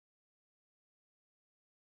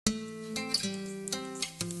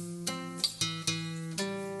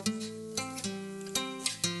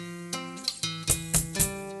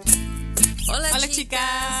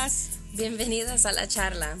chicas! Bienvenidas a La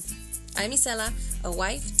Charla. I'm Isela, a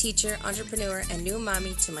wife, teacher, entrepreneur, and new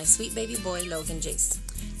mommy to my sweet baby boy, Logan Jace.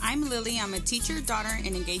 I'm Lily. I'm a teacher, daughter,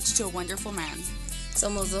 and engaged to a wonderful man.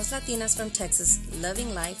 Somos dos Latinas from Texas,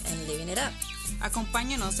 loving life and living it up.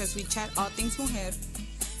 Acompáñanos as we chat all things mujer.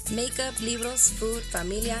 Makeup, libros, food,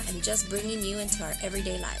 familia, and just bringing you into our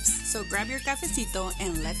everyday lives. So grab your cafecito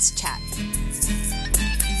and let's chat.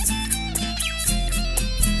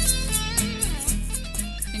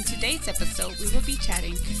 In today's episode, we will be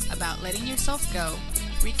chatting about letting yourself go,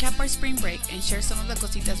 recap our spring break, and share some of the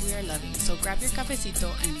cositas we are loving. So grab your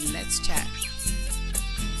cafecito and let's chat.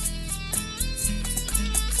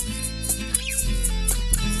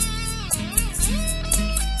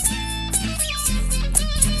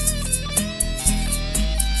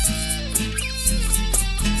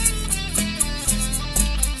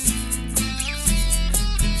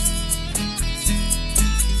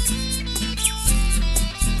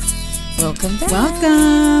 Welcome back.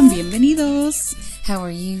 Welcome. Bienvenidos. How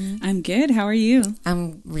are you? I'm good. How are you?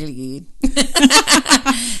 I'm really good.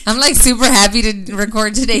 I'm like super happy to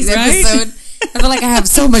record today's episode. I feel like I have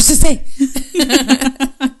so much to say.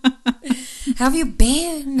 How have you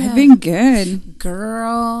been? I've been good.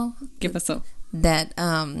 Girl. ¿Qué pasó? That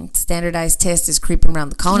standardized test is creeping around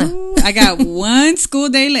the corner. Ooh, I got one school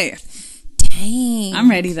day left. Dang. I'm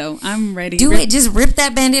ready though. I'm ready. Do it. Just rip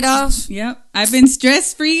that Band-Aid off. Yep. I've been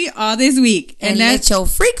stress free all this week. And let your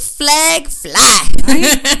freak flag fly.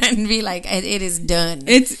 Right? And be like, it is done.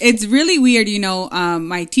 It's really weird,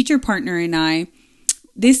 my teacher partner and I,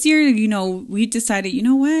 this year, we decided, you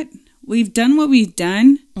know what? We've done what we've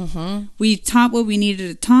done. Mm-hmm. We taught what we needed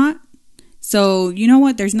to taught. So, you know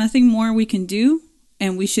what? There's nothing more we can do.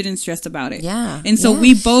 And we shouldn't stress about it. Yeah. And so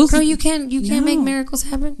we both... Girl, you can't make miracles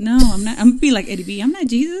happen? No, I'm not. I'm going to be like Eddie B. I'm not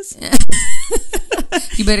Jesus.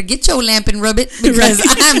 You better get your lamp and rub it because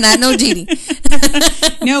I'm not no genie.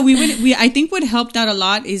 No, I think what helped out a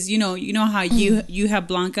lot is, you know how you have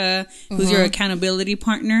Blanca, who's your accountability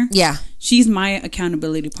partner? Yeah. She's my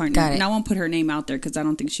accountability partner. Got it. And I won't put her name out there because I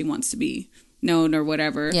don't think she wants to be known or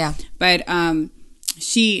whatever. Yeah. But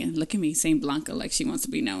she, look at me saying Blanca like she wants to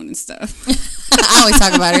be known and stuff. I always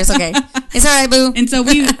talk about her. It's okay. It's all right, boo. And so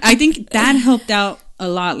I think that helped out a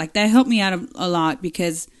lot. Like that helped me out a lot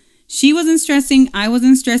because she wasn't stressing. I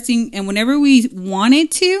wasn't stressing. And whenever we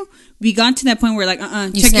wanted to, we got to that point where like,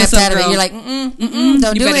 you check snapped yourself, out of girl. it. You're like,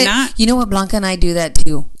 don't do it. Not. You know what? Blanca and I do that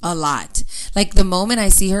too a lot. Like the moment I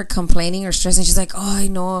see her complaining or stressing, she's like, oh, I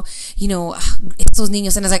know, it's those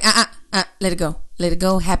niños. And I was like, let it go. Let it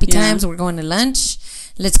go. Happy times. We're going to lunch.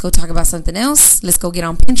 Let's go talk about something else. Let's go get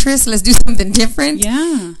on Pinterest. Let's do something different.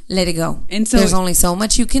 Yeah. Let it go. And so there's only so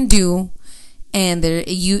much you can do. And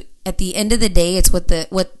at the end of the day, it's what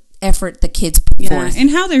effort the kids put forth.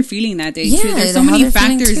 And how they're feeling that day too. There's so many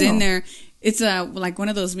factors in there. It's like one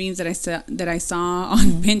of those memes that I saw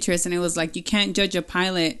on Pinterest, and it was like you can't judge a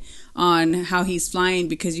pilot on how he's flying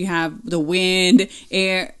because you have the wind,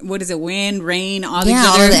 air, wind, rain, all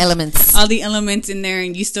the elements in there,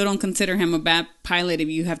 and you still don't consider him a bad pilot if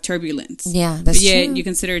you have turbulence. Yeah, that's true. Yet you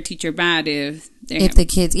consider a teacher bad if the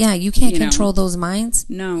kids, you can't control those minds.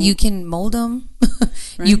 No, you can mold them.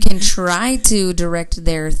 Right? You can try to direct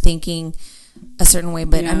their thinking a certain way,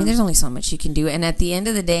 but I mean, there's only so much you can do, and at the end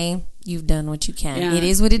of the day, you've done what you can. It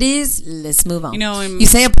is what it is. Let's move on. You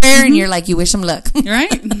say a prayer and you're like, you wish them luck.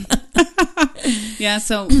 Right? Yeah,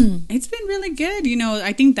 so it's been really good.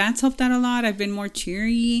 I think that's helped out a lot. I've been more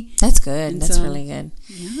cheery. That's good. That's really good.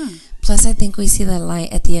 Yeah. Plus, I think we see the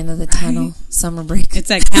light at the end of the tunnel. Right? Summer break. It's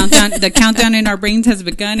like countdown. The countdown in our brains has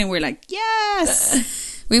begun, and we're like,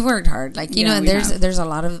 yes. We've worked hard. Like, and there's a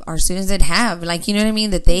lot of our students that have, like, you know what I mean?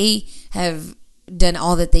 That they have done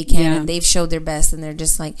all that they can and they've showed their best, and they're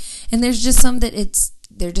just like, and there's just some that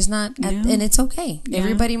they're just not and it's okay.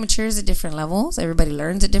 Everybody matures at different levels, everybody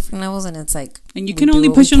learns at different levels, and it's like, and you can only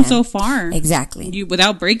push them so far, exactly,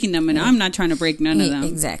 without breaking them, and I'm not trying to break none of them.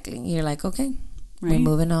 Exactly. You're like, okay, we're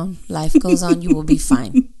moving on, life goes on, you will be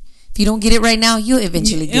fine. If you don't get it right now, you'll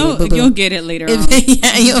eventually get it. You'll get it later on.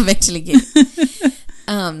 Yeah, you'll eventually get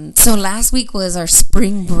it. So last week was our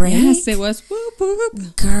spring break. Yes, it was. Whoop,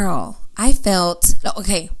 whoop. Girl, I felt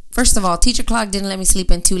okay. First of all, teacher clock didn't let me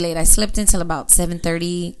sleep in too late. I slept until about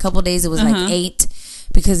 7:30. A couple days it was like 8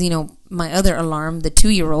 because my other alarm, the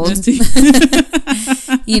 2-year-old,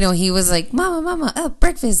 he was like, "Mama, up,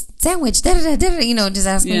 breakfast, sandwich, da da da," just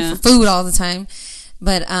asking for food all the time.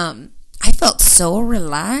 But I felt so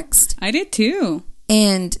relaxed. I did too.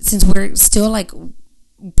 And since we're still like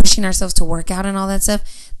pushing ourselves to work out and all that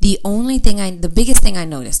stuff, the biggest thing I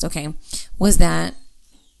noticed, was that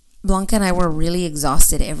Blanca and I were really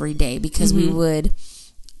exhausted every day because we would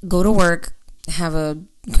go to work, have a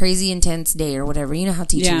crazy intense day or whatever. You know how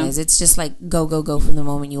teaching is. It's just like go, go, go from the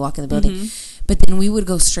moment you walk in the building. But then we would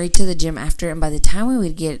go straight to the gym after, and by the time we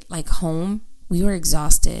would get like home, we were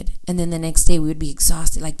exhausted. And then the next day we would be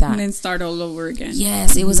exhausted like that. And then start all over again.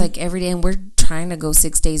 Yes, it was like every day. And we're trying to go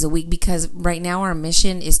 6 days a week because right now our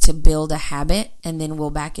mission is to build a habit and then we'll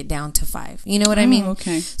back it down to 5. You know what I mean?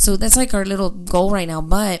 Okay. So that's like our little goal right now.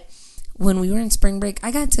 But when we were in spring break,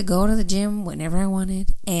 I got to go to the gym whenever I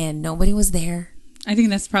wanted and nobody was there. I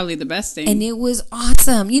think that's probably the best thing. And it was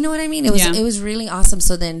awesome. You know what I mean? It was really awesome.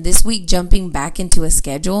 So then this week, jumping back into a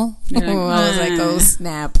schedule, I was like, oh,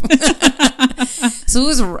 snap. So it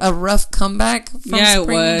was a rough comeback from spring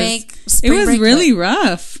break. It was really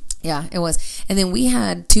rough. Yeah, it was. And then we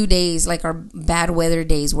had 2 days, like our bad weather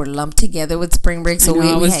days were lumped together with spring break. So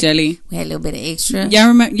I was jelly. We had a little bit of extra.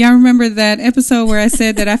 Y'all remember that episode where I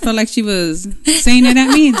said that I felt like she was saying it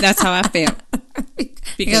at me? That's how I felt.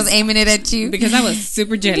 Because aiming it at you. Because I was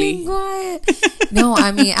super jelly. Being quiet. No,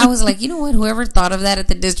 I mean, I was like, you know what? Whoever thought of that at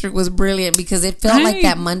the district was brilliant because it felt like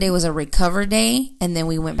that Monday was a recover day, and then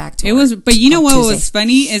we went back to work. But you know what was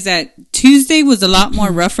funny is that Tuesday was a lot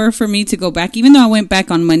more rougher for me to go back. Even though I went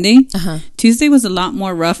back on Monday, Tuesday was a lot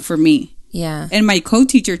more rough for me. Yeah. And my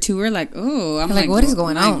co-teacher too, we're like, oh, I'm like, what is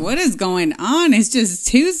going on? What is going on? It's just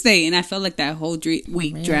Tuesday. And I felt like that whole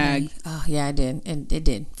week dragged. Oh, yeah, I did. And it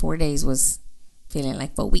did. 4 days was feeling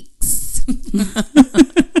like 4 weeks.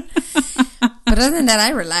 But other than that,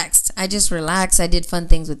 I relaxed. I just relaxed. I did fun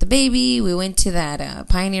things with the baby. We went to that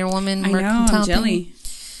Pioneer Woman mercantile thing.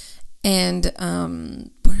 And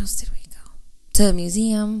where else did we go? To the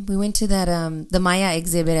museum. We went to that the Maya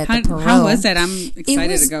exhibit at the Perot. How was that? I'm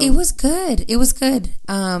excited to go. It was good. It was good.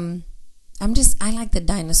 I like the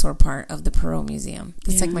dinosaur part of the Perot Museum.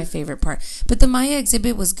 It's like my favorite part. But the Maya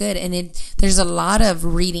exhibit was good, and there's a lot of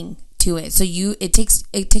reading to it. So it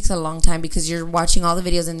takes a long time because you're watching all the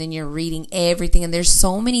videos and then you're reading everything, and there's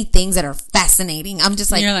so many things that are fascinating. I'm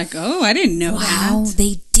just like, you're like, oh, I didn't know that. Wow,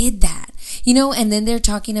 they did that. You know, and then they're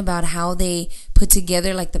talking about how they put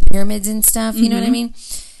together like the pyramids and stuff, you know what I mean?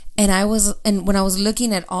 And when I was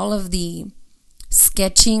looking at all of the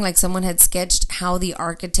sketching, like someone had sketched how the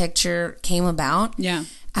architecture came about. Yeah.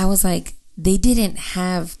 I was like, they didn't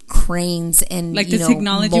have cranes and like the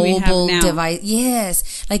technology we have now. Device.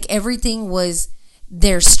 Yes, like everything was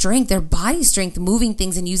their strength, their body strength, moving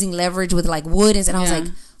things and using leverage with like wood and I was like,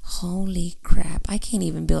 holy crap! I can't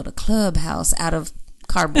even build a clubhouse out of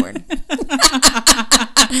cardboard.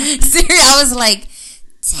 Seriously, I was like,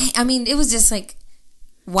 dang. I mean, it was just like,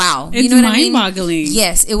 wow. It's you know what mind-boggling. I mean?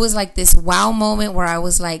 Yes, it was like this wow moment where I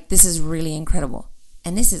was like, this is really incredible.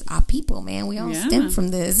 And this is our people, man. We all stem from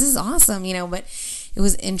this. This is awesome, you know, but it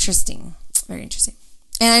was interesting. Very interesting.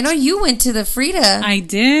 And I know you went to the Frida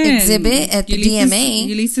exhibit at the DMA.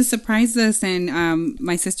 Ulysses surprised us, and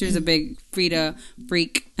my sister's a big Frida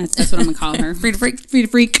freak. That's what I'm going to call her. Frida freak. Frida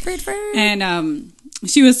freak. And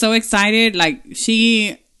she was so excited. Like,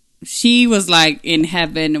 she was like in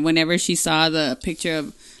heaven whenever she saw the picture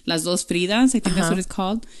of Las Dos Fridas. I think that's what it's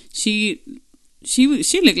called. She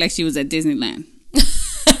looked like she was at Disneyland.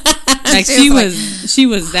 Like she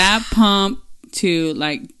was that pumped to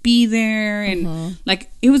like be there, and like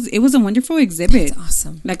it was a wonderful exhibit. That's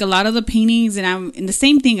awesome. Like a lot of the paintings, and the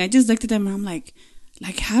same thing. I just looked at them and I'm like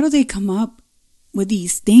how do they come up with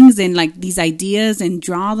these things and like these ideas and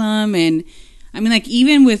draw them? And I mean, like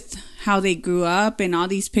even with how they grew up and all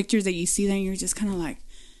these pictures that you see there, you're just kind of like,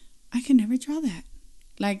 I can never draw that.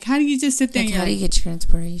 Like, how do you just sit there? Like, how do you get your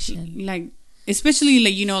inspiration? Like, especially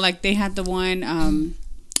like, you know, like they had the one.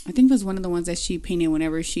 I think it was one of the ones that she painted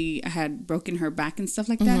whenever she had broken her back and stuff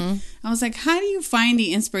like that. I was like, how do you find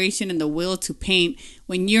the inspiration and the will to paint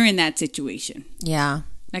when you're in that situation? Yeah.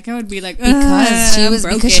 Like I would be like, because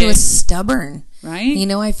she was stubborn. Right? You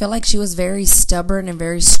know, I feel like she was very stubborn and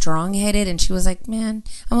very strong-headed, and she was like, man,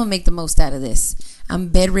 I'm going to make the most out of this. I'm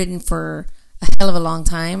bedridden for a hell of a long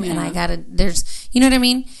time, and I got to, you know what I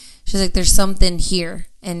mean? She's like, there's something here.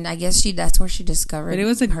 And I guess that's where she discovered. But it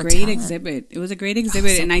was a great exhibit. It was a great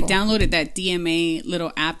exhibit. So and cool. I downloaded that DMA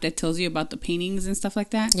little app that tells you about the paintings and stuff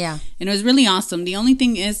like that. Yeah. And it was really awesome. The only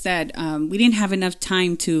thing is that we didn't have enough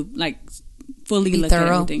time to like fully look at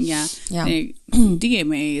everything. Yeah.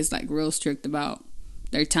 DMA is like real strict about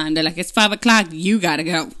their time. They're like, it's 5:00. You got to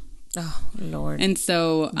go. Oh, Lord. And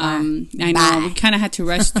so I know we kind of had to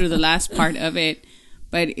rush through the last part of it.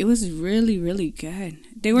 But it was really, really good.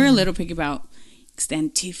 They were a little picky about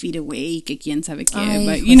stand 2 feet away, que quién sabe qué.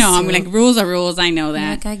 But, you know, I mean, like, rules are rules. I know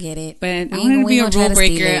that. Like, I get it. But I wanted to be a rule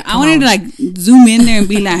breaker. I wanted to, like, zoom in there and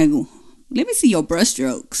be like, let me see your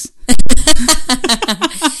brushstrokes.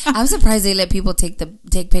 I'm surprised they let people take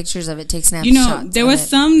pictures of it, take snapshots. You know, there was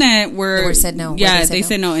some that were said no. Yeah, they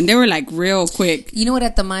said no, and they were like real quick. You know what?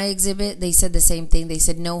 At the Maya exhibit, they said the same thing. They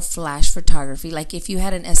said no flash photography. Like if you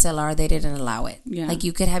had an SLR, they didn't allow it. Yeah. Like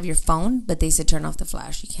you could have your phone, but they said turn off the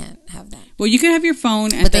flash. You can't have that. Well, you could have your phone,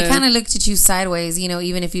 but they kind of looked at you sideways. You know,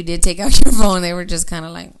 even if you did take out your phone, they were just kind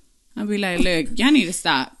of like. I'll be like, look, y'all need to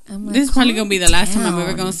stop. Like, this is probably going to be the last time I'm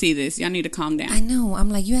ever going to see this. Y'all need to calm down. I know. I'm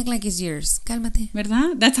like, you act like it's yours. Cálmate.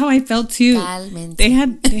 ¿Verdad? That's how I felt too. Calmente. They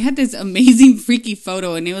had this amazing freaky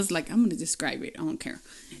photo, and it was like, I'm going to describe it. I don't care.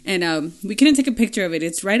 And we couldn't take a picture of it.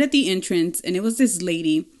 It's right at the entrance, and it was this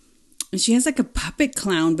lady, and she has like a puppet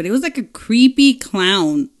clown, but it was like a creepy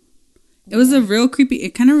clown. It was a real creepy.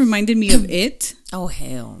 It kind of reminded me of It. Oh,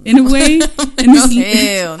 hell. In a way. And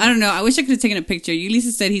hell. I don't know. I wish I could have taken a picture.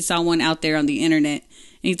 Ulysses said he saw one out there on the internet. And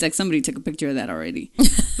he's like, somebody took a picture of that already.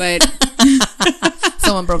 But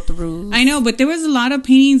someone broke the rules. I know, but there was a lot of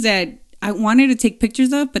paintings that I wanted to take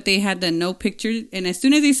pictures of, but they had the no picture. And as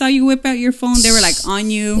soon as they saw you whip out your phone, they were like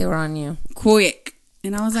on you. They were on you. Quick.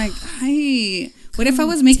 And I was like, hey, what if I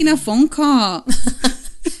was making a phone call?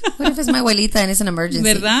 What if it's my abuelita and it's an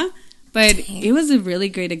emergency? ¿Verdad? But it was a really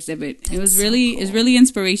great exhibit. That's it was really, so cool. It's really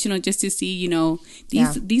inspirational just to see, you know,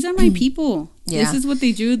 these are my people. Yeah. This is what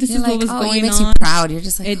they drew. This is like, what was going on. It makes you proud. You're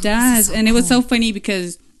just like, it does. So and cool. It was so funny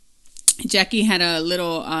because Jackie had a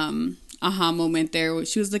little aha moment there. Where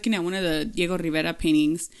she was looking at one of the Diego Rivera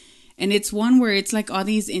paintings. And it's one where it's like all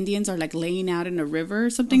these Indians are like laying out in a river or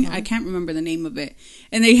something. I can't remember the name of it.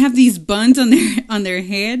 And they have these buns on their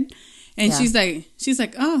head. And she's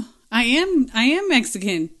like, oh, I am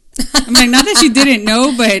Mexican. I'm like, not that she didn't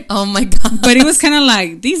know, but oh my god! But it was kind of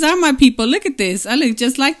like, these are my people. Look at this. I look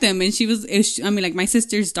just like them. And she was, like my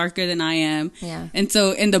sister's darker than I am. Yeah. And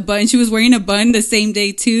so, and the bun, she was wearing a bun the same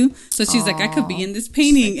day too. So she's like, I could be in this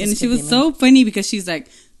painting, like, and she was so funny because she's like,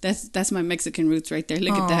 that's my Mexican roots right there.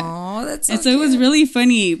 Look at that. Oh, that's so and so cute. It was really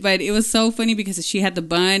funny, but it was so funny because she had the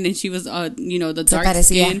bun and she was, the dark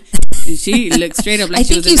skin. And she looked straight up like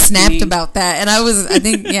she was in the I think you snapped about that, and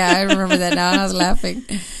I remember that now, and I was laughing.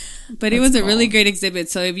 But it was a really great exhibit.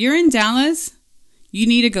 So if you're in Dallas, you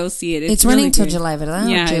need to go see it. It's running till July, ¿verdad?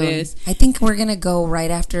 Yeah, it is. I think we're going to go right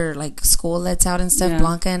after like school lets out and stuff,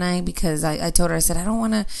 Blanca and I, because I told her, I said, I don't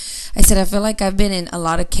want to, I said, I feel like I've been in a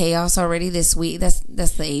lot of chaos already this week. That's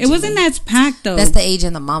the age. It wasn't that packed though. That's the age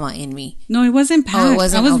and the mama in me. No, it wasn't packed. Oh, it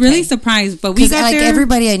wasn't? I was really surprised, but we got there.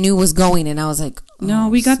 Everybody I knew was going, and I was like, no,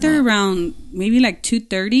 we got there around maybe like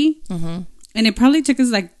 2:30. Mm-hmm. And it probably took us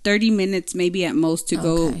like 30 minutes, maybe at most, to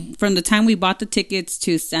go from the time we bought the tickets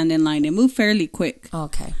to stand in line. It moved fairly quick.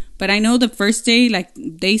 Okay. But I know the first day, like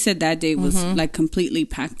they said that day was like completely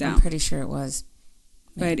packed out. I'm pretty sure it was.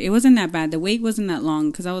 But it wasn't that bad. The wait wasn't that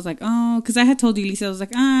long because I was like, because I had told you, Lisa, I was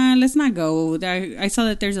like, let's not go. I saw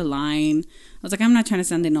that there's a line. I was like, I'm not trying to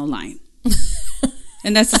stand in no line.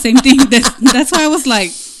 And that's the same thing. That's why I was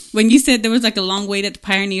like, when you said there was like a long wait at the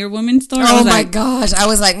Pioneer Women's store. Oh my gosh. I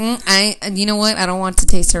was like, you know what? I don't want to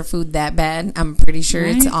taste her food that bad. I'm pretty sure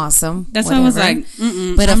it's awesome. That's why I was like,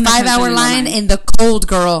 but a 5-hour line in the cold,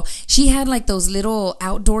 girl. She had like those little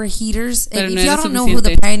outdoor heaters. If y'all don't know who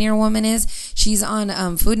the Pioneer Woman is, she's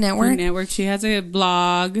on Food Network. Food Network. She has a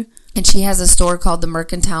blog. And she has a store called The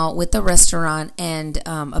Mercantile with a restaurant and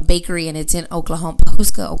a bakery, and it's in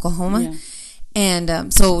Pawhuska, Oklahoma. Yeah.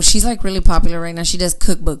 And so she's like really popular right now. She does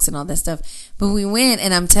cookbooks and all that stuff. But we went,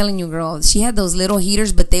 and I'm telling you, girl, she had those little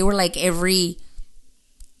heaters, but they were like every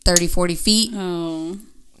 30, 40 feet. Oh.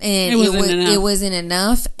 And it wasn't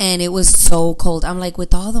enough. And it was so cold. I'm like,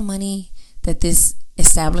 with all the money that this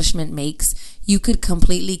establishment makes, you could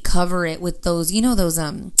completely cover it with those, those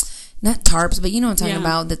not tarps, but you know what I'm talking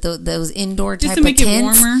about, that those indoor type of tents. Just to make it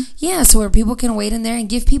warmer. Yeah, so where people can wait in there, and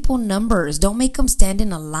give people numbers. Don't make them stand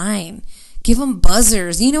in a line. Give them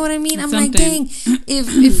buzzers. You know what I mean? I'm like, dang, if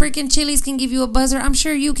freaking Chili's can give you a buzzer, I'm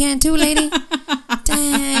sure you can too, lady.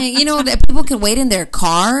 Dang. That people can wait in their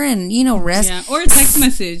car and, rest. Yeah, or a text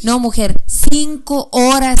message. No, mujer. 5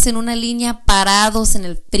 horas en una línea parados en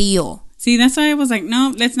el frío. See, that's why I was like,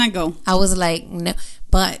 no, let's not go. I was like, no.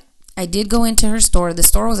 But I did go into her store. The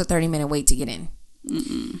store was a 30-minute wait to get in.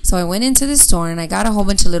 Mm-mm. So I went into the store and I got a whole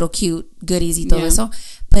bunch of little cute goodies y todo eso.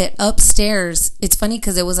 But upstairs, it's funny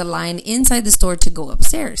because there was a line inside the store to go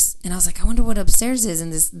upstairs. And I was like, I wonder what upstairs is.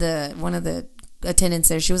 And one of the attendants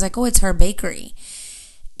there, she was like, oh, it's her bakery.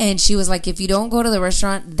 And she was like, if you don't go to the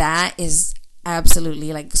restaurant, that is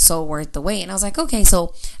absolutely like so worth the wait. And I was like, okay.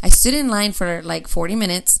 So I stood in line for like 40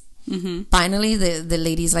 minutes. Mm-hmm. Finally, the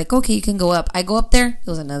lady's like, okay, you can go up. I go up there.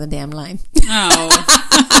 There was another damn line. Oh.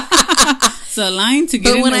 It's a line to get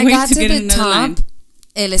but in when the I way got to to get the in another top, line.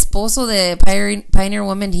 El esposo, the Pioneer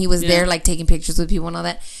Woman, he was there like taking pictures with people and all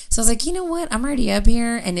that. So I was like, you know what? I'm already up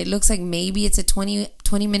here, and it looks like maybe it's a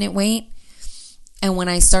 20-minute wait. And when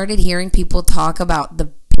I started hearing people talk about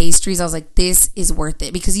the pastries, I was like, this is worth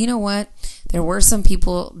it. Because you know what? There were some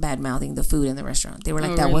people bad-mouthing the food in the restaurant. They were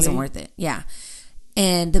like, that really? Wasn't worth it. Yeah.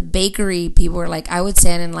 And the bakery, people were like, I would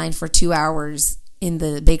stand in line for 2 hours in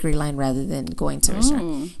the bakery line rather than going to a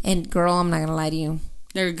restaurant. And girl, I'm not going to lie to you.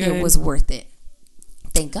 They're good. It was worth it.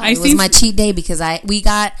 Thank God. It was my cheat day because we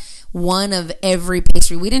got one of every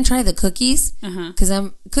pastry. We didn't try the cookies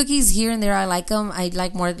because cookies here and there, I like them. I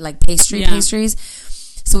like more like pastries.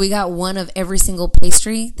 So we got one of every single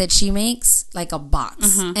pastry that she makes, like a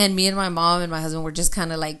box. And me and my mom and my husband were just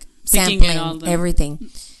kind of like sampling everything.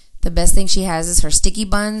 The best thing she has is her sticky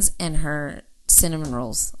buns and her cinnamon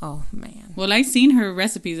rolls. Oh, man. Well, I've seen her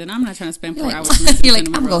recipes, and I'm not trying to spend 4 hours. You're like,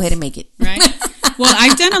 I'm going to go ahead and make it. Right? Well,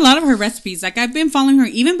 I've done a lot of her recipes. Like, I've been following her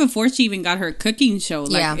even before she even got her cooking show.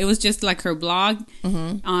 Like, it was just like her blog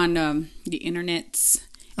on the internets.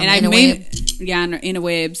 And I made, on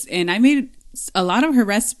interwebs. And I made a lot of her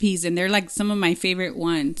recipes, and they're like some of my favorite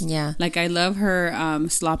ones. Yeah. Like, I love her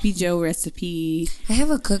Sloppy Joe recipe. I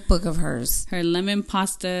have a cookbook of hers. Her lemon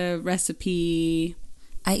pasta recipe.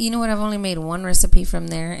 You know what? I've only made one recipe from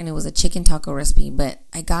there, and it was a chicken taco recipe. But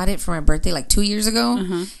I got it for my birthday like 2 years ago,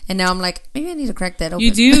 and now I'm like, maybe I need to crack that open.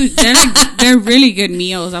 You do. They're really good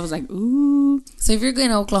meals. I was like, ooh. So if you're going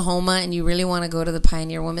to Oklahoma and you really want to go to the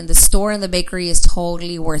Pioneer Woman, the store and the bakery is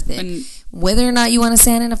totally worth it. Whether or not you want to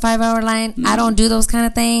stand in a 5-hour line, I don't do those kind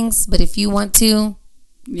of things. But if you want to,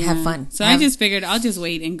 have fun. So I just figured I'll just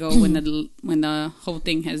wait and go when the whole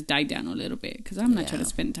thing has died down a little bit, because I'm not trying to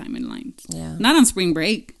spend time in lines. Yeah, not on spring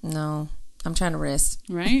break. No, I'm trying to rest.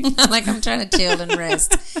 Right? Like I'm trying to chill and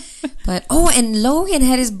rest. But and Logan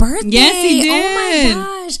had his birthday. Yes, he did. Oh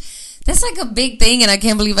my gosh, that's like a big thing, and I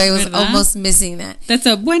can't believe I was almost missing that. That's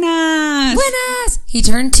a buenas. He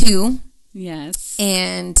turned 2. Yes.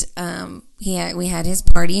 And we had his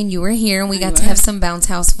party, and you were here, and we got to have some bounce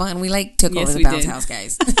house fun. We took over the bounce house,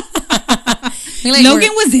 guys. Logan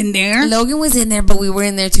was in there. Logan was in there, but we were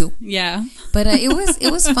in there too. Yeah. But it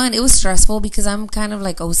was fun. It was stressful because I'm kind of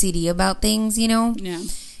like OCD about things, you know. Yeah.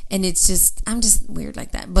 And I'm just weird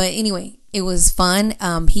like that. But anyway, it was fun.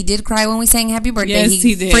 He did cry when we sang Happy Birthday. Yes,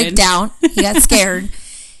 he did. Freaked out. He got scared.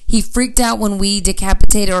 He freaked out when we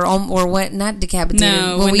decapitated or what? Not decapitated.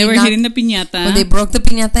 No, when they were hitting the piñata. When they broke the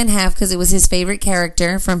piñata in half because it was his favorite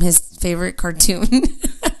character from his favorite cartoon.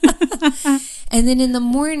 And then in the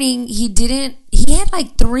morning, he had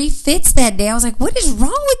like 3 fits that day. I was like, what is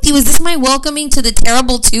wrong with you? Is this my welcoming to the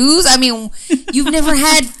terrible twos? I mean, you've never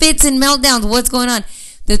had fits and meltdowns. What's going on?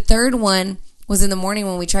 The third one was in the morning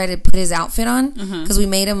when we tried to put his outfit on, because we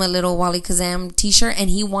made him a little Wally Kazam t-shirt, and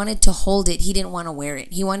he wanted to hold it. He didn't want to wear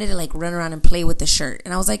it. He wanted to like run around and play with the shirt.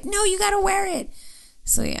 And I was like, no, you got to wear it.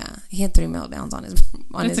 So yeah, he had 3 meltdowns on his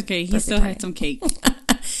That's okay. He still had some cake.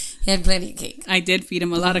 He had plenty of cake. I did feed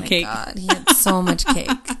him a lot of cake. God, he had so much cake.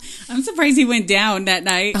 I'm surprised he went down that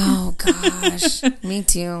night. Oh gosh, me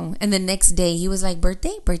too. And the next day he was like,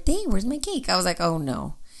 birthday, where's my cake? I was like, oh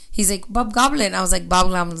no. He's like, Bob Goblin. I was like,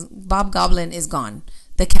 Bob Goblin is gone.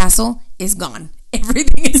 The castle is gone.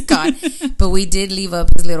 Everything is gone. But we did leave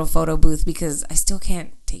up his little photo booth because I still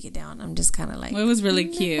can't take it down. I'm just kind of like, well, it was really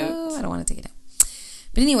cute. I don't want to take it down.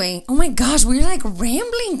 But anyway, oh my gosh, we're like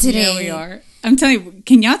rambling today. Yeah, we are. I'm telling you,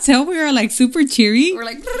 can y'all tell we are like super cheery? We're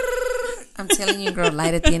like, I'm telling you, girl,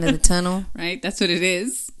 light at the end of the tunnel. Right? That's what it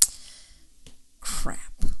is. Crap.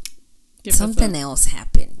 Something else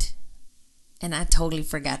happened. And I totally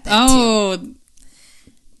forgot that too.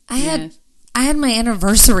 I had my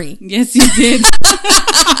anniversary. Yes, you did.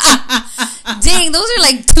 Dang, those are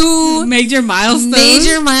like 2 major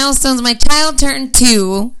milestones. My child turned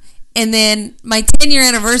 2. And then my 10-year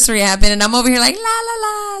anniversary happened, and I'm over here like, la,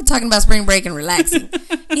 la, la, talking about spring break and relaxing.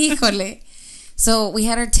 Híjole. So we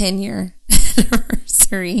had our 10-year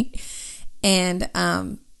anniversary, and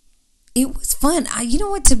it was fun. You know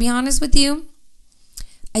what, to be honest with you,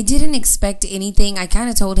 I didn't expect anything. I kind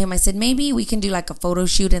of told him, I said, maybe we can do like a photo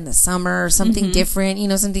shoot in the summer or something different,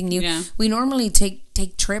 something new. Yeah. We normally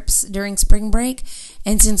take trips during spring break,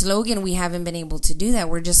 and since Logan, we haven't been able to do that.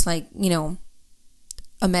 We're just like,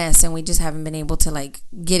 a mess, and we just haven't been able to like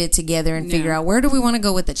get it together and figure out where do we want to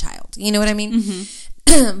go with the child. You know what I mean?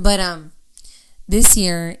 But this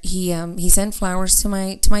year he sent flowers to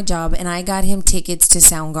my job, and I got him tickets to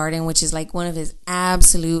Soundgarden, which is like one of his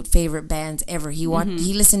absolute favorite bands ever. He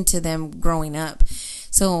listened to them growing up.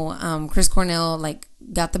 So Chris Cornell like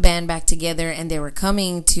got the band back together, and they were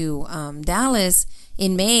coming to Dallas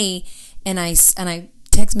in May. And I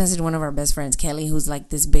text messaged one of our best friends, Kelly, who's like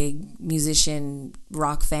this big musician,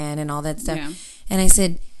 rock fan and all that stuff. Yeah. And I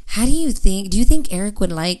said, do you think Eric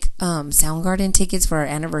would like Soundgarden tickets for our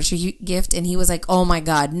anniversary gift? And he was like, oh my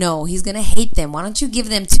God, no, he's going to hate them. Why don't you give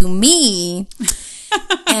them to me?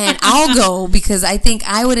 And I'll go because I think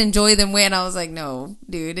I would enjoy them way. And I was like, no,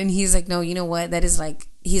 dude. And he's like, no, you know what? That is like,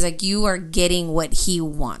 he's like, you are getting what he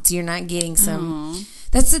wants. You're not getting some... Aww.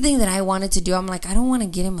 That's the thing that I wanted to do. I'm like, I don't want to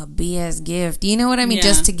get him a BS gift. You know what I mean? Yeah.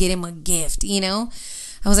 Just to get him a gift, you know?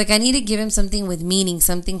 I was like, I need to give him something with meaning,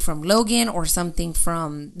 something from Logan or something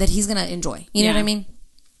from that he's going to enjoy. You know what I mean?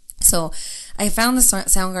 So I found the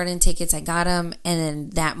Soundgarden tickets. I got them. And then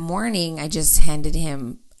that morning, I just handed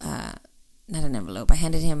him, not an envelope. I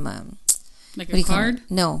handed him, like a card?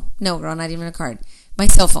 No, girl, not even a card. My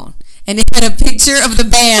cell phone. And it had a picture of the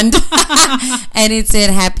band. And it said,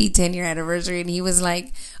 happy 10-year anniversary. And he was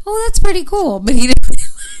like, oh, that's pretty cool. But he didn't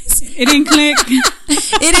realize. It didn't click.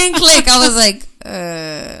 It didn't click. I was like,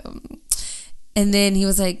 And then he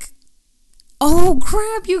was like, oh,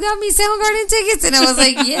 crap, you got me Soundgarden tickets. And I was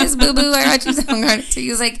like, yes, boo-boo, I got you Soundgarden tickets. He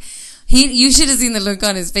was like, you should have seen the look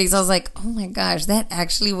on his face. I was like, oh, my gosh, that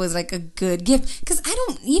actually was like a good gift. Because I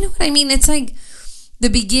don't, you know what I mean? It's like, the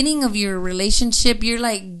beginning of your relationship, you're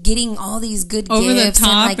like getting all these good over gifts the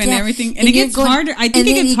top and everything, and it gets harder. I think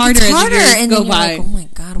it gets harder as years go by. Like, oh my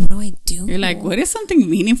God, what do I do? You're like, what is something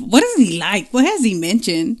meaningful? What does he like? What has he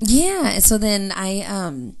mentioned? Yeah. So then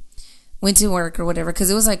I went to work or whatever because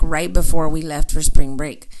it was like right before we left for spring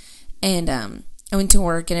break, and I went to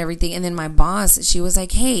work and everything. And then my boss, she was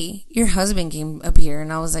like, "Hey, your husband came up here,"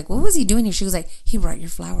 and I was like, "What was he doing here?" She was like, "He brought your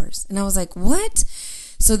flowers," and I was like, "What?"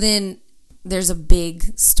 So then. There's a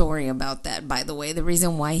big story about that, by the way. The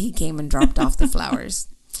reason why he came and dropped off the flowers.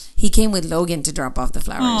 He came with Logan to drop off the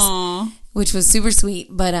flowers. Aww. Which was super sweet.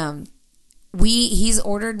 But he's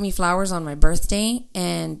ordered me flowers on my birthday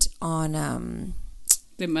and on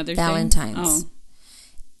the Mother's Valentine's. Day? Oh.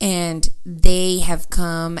 And they have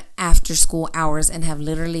come after school hours and have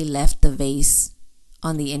literally left the vase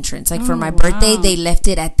on the entrance. Like for my birthday, they left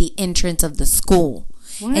it at the entrance of the school.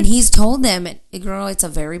 What? And he's told them, girl, it's a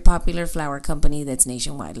very popular flower company that's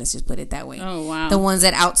nationwide. Let's just put it that way. Oh, wow. The ones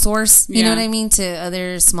that outsource, you know what I mean, to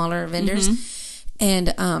other smaller vendors. Mm-hmm.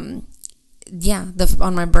 And,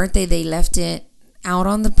 on my birthday, they left it out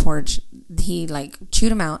on the porch. He, like,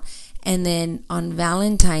 chewed them out. And then on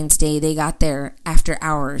Valentine's Day, they got there after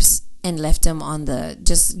hours and left them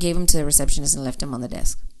just gave them to the receptionist and left them on the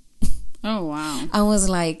desk. Oh, wow. I was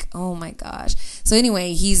like, oh, my gosh. So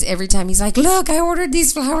anyway, every time he's like, look, I ordered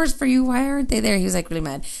these flowers for you. Why aren't they there? He was like really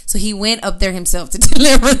mad. So he went up there himself to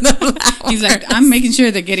deliver the flowers. He's like, I'm making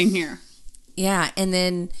sure they're getting here. Yeah. And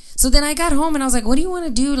then I got home and I was like, what do you want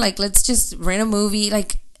to do? Like, let's just rent a movie.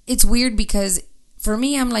 Like, it's weird because for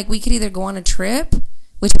me, I'm like, we could either go on a trip,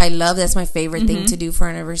 which I love. That's my favorite thing to do for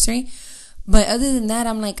our anniversary. But other than that,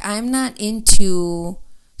 I'm like, I'm not into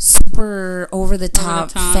super over the top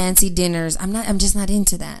fancy dinners. I'm just not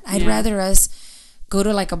into that. I'd rather us go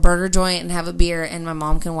to like a burger joint and have a beer and my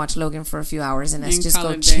mom can watch Logan for a few hours and us just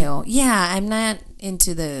go chill. Yeah, I'm not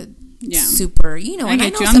into the super, you know, and I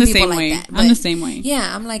know some people like that. I'm the same way.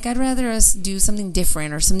 Yeah, I'm like, I'd rather us do something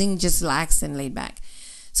different or something just lax and laid back.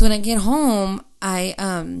 So when I get home, I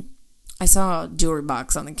saw a jewelry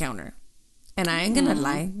box on the counter. And I ain't gonna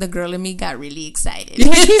lie, the girl in me got really excited.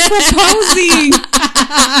 Yeah, he's proposing.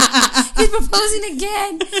 He's proposing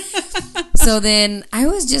again. So then I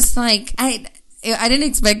was just like, I didn't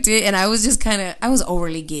expect it, and I was just I was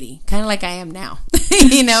overly giddy, kind of like I am now,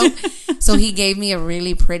 you know. So he gave me a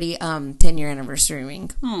really pretty 10-year anniversary ring.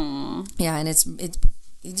 Aww. Yeah, and it's.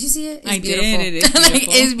 Did you see it? It's beautiful. Did. It is beautiful. Like,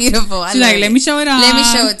 it's beautiful. She's like, let me show it off. Let me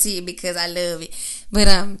show it to you because I love it.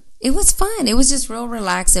 But it was fun. It was just real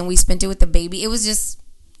relaxed, and we spent it with the baby. It was just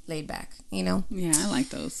laid back, you know. Yeah, I like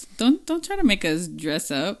those. Don't try to make us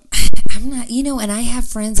dress up. I'm not, you know, and I have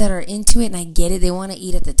friends that are into it, and I get it. They want to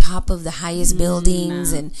eat at the top of the highest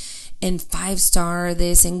buildings and 5-star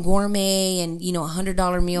this and gourmet and, you know,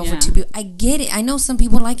 $100 meal for 2 people. I get it. I know some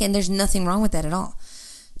people like it, and there's nothing wrong with that at all.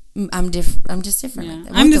 I'm just different. Yeah. Like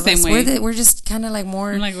that. I'm the same way. We're just kind of like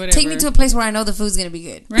more. Like, take me to a place where I know the food's gonna be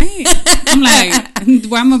good. Right. I'm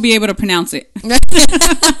like, where I'm gonna be able to pronounce it. Where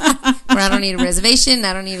I don't need a reservation.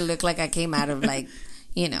 I don't need to look like I came out of like,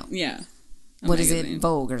 you know. Yeah. What is it,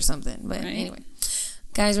 Vogue or something? But anyway,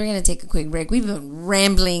 guys, we're gonna take a quick break. We've been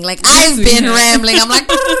rambling. Like I've been rambling. I'm like,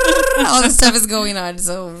 all this stuff is going on.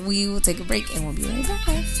 So we will take a break and we'll be right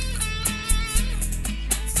back.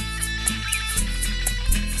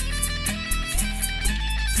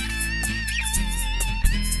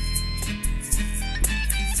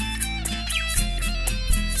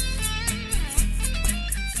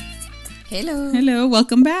 Hello. Hello.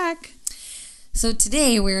 Welcome back. So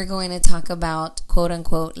today we're going to talk about, quote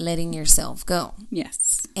unquote, letting yourself go.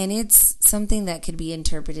 Yes. And it's something that could be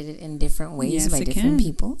interpreted in different ways by different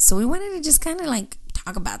people. So we wanted to just kind of like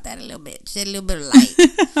talk about that a little bit. Shed a little bit of light.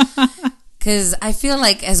 Because I feel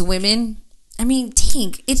like as women, I mean,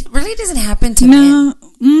 it really doesn't happen to men.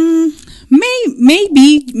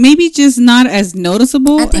 Maybe just not as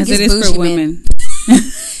noticeable as it is for women.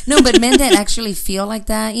 No, but men that actually feel like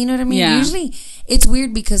that, you know what I mean? Yeah. Usually, it's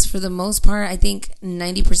weird because for the most part, I think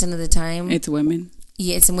 90% of the time, it's women.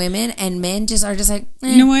 Yeah, it's women, and men just are just like,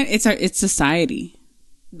 You know what? It's society.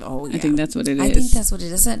 Oh, yeah. I think that's what it is. I think that's what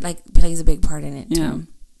it is. That like plays a big part in it too.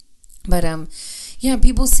 But yeah,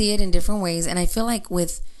 people see it in different ways, and I feel like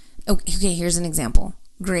with okay, here's an example: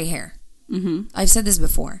 gray hair. Mm-hmm. I've said this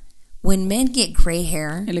before. When men get gray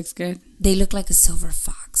hair, it looks good. They look like a silver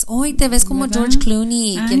fox. Hoy te ves como George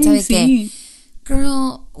Clooney. ¿Quién sabe qué?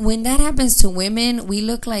 Girl, when that happens to women, we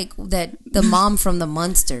look like the mom from the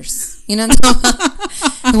Munsters. You know,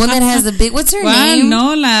 the one that has the big. What's her name?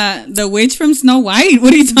 No, the witch from Snow White.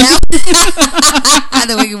 What are you talking about?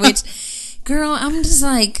 The Wicked Witch. Girl, I'm just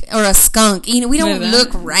like, or a skunk. You know, we don't look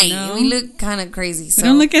right. No. We look kind of crazy. So. We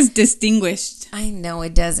don't look as distinguished. I know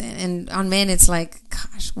it doesn't. And on men, it's like,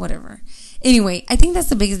 gosh, whatever. Anyway, I think that's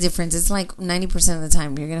the biggest difference. It's like 90% of the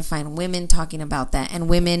time you're going to find women talking about that and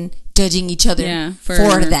women judging each other for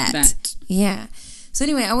that. Yeah. So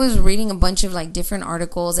anyway, I was reading a bunch of like different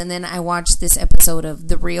articles, and then I watched this episode of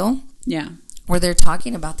The Real. Yeah. Where they're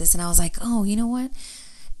talking about this, and I was like, oh, you know what?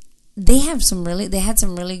 They had some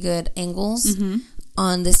really good angles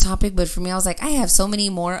on this topic, but for me, I was like, I have so many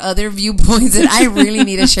more other viewpoints that I really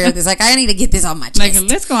need to share this. Like, I need to get this on my chest. Like,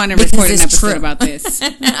 let's go on and record an episode about this.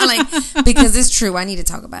 Because it's true. I need to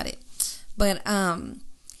talk about it. But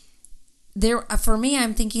for me,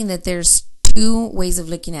 I'm thinking that there's two ways of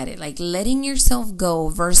looking at it. Like, letting yourself go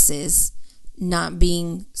versus not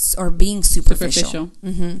being superficial.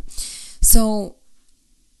 Mm-hmm. So,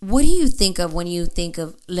 what do you think of when you think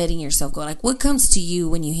of letting yourself go? Like, what comes to you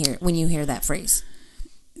when you hear that phrase?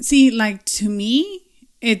 See, like, to me,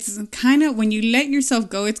 it's kind of, when you let yourself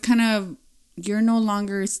go, it's kind of, you're no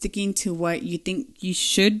longer sticking to what you think you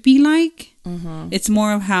should be like. Mm-hmm. It's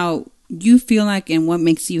more of how you feel like and what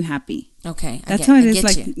makes you happy. Okay. That's how it is.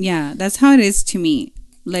 Like, yeah, that's how it is to me,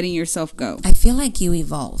 letting yourself go. I feel like you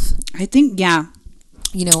evolve. I think, yeah.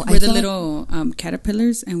 You know, we're the little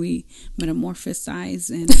caterpillars, and we metamorphosize.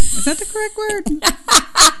 And is that the correct word?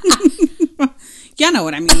 You know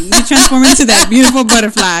what I mean. You transform into that beautiful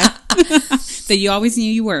butterfly that you always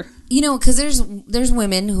knew you were. You know, because there's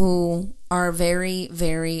women who are very,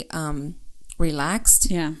 very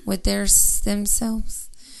relaxed with themselves,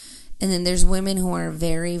 and then there's women who are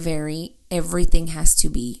very, very, everything has to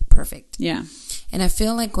be perfect. Yeah. And I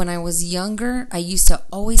feel like when I was younger, I used to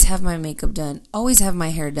always have my makeup done, always have my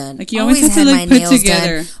hair done, like you always have to look put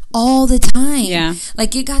together all the time. Yeah,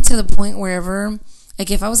 like it got to the point wherever,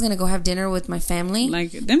 like if I was gonna go have dinner with my family,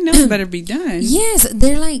 like them nails better be done. Yes,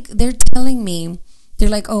 they're telling me, they're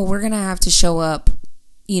like, oh, we're gonna have to show up,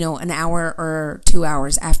 you know, an hour or 2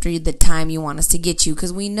 hours after the time you want us to get you,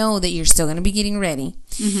 because we know that you're still gonna be getting ready.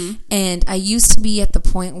 Mm-hmm. And I used to be at the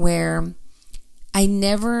point where I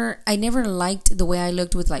never liked the way I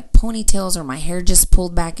looked with like ponytails or my hair just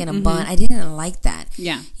pulled back in a bun. I didn't like that.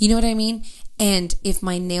 Yeah. You know what I mean? And if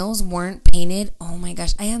my nails weren't painted, oh my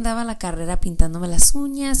gosh, I andaba la carrera pintándome las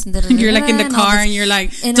uñas. You're like in the car and you're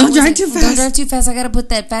like, don't drive too fast. Don't drive too fast. I got to put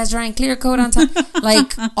that fast drying clear coat on top.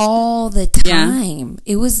 Like all the time.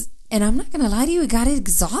 Yeah. It was, and I'm not going to lie to you, it got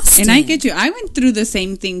exhausting. And I get you. I went through the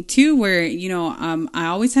same thing too, where, you know, I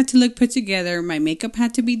always had to look put together. My makeup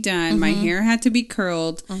had to be done. My hair had to be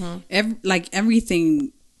curled.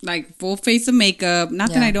 Everything, like full face of makeup.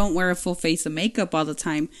 Not that I don't wear a full face of makeup all the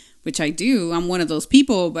time, which I do. I'm one of those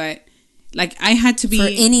people, but like I had to be for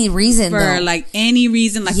any reason, like any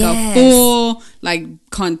reason, like a full like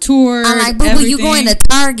contour. I'm like, boo, you going to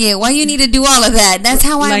Target? Why you need to do all of that? That's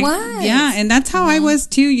how I was. Yeah, and that's how I was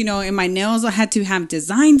too. You know, and my nails, I had to have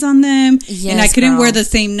designs on them, and I couldn't wear the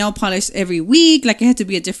same nail polish every week. Like it had to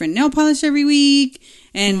be a different nail polish every week.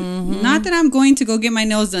 And not that I'm going to go get my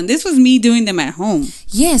nails done. This was me doing them at home.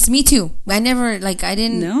 Yes, me too. I never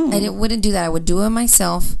wouldn't do that. I would do it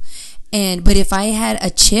myself. But if I had a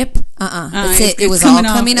chip, that's it. It was all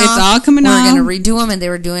coming off. It's all coming off. We were going to redo them, and we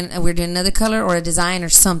were doing another color or a design or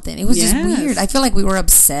something. It was just weird. I feel like we were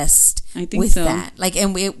obsessed with that. Like,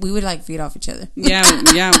 and we would like feed off each other.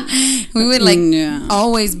 Yeah. We would like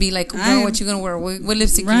always be like, girl, what you gonna wear? What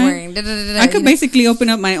lipstick you wearing? I could basically open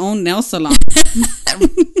up my own nail salon. I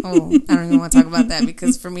don't even want to talk about that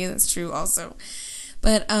because for me that's true also.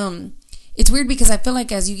 But it's weird because I feel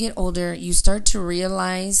like as you get older, you start to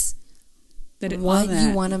realize that what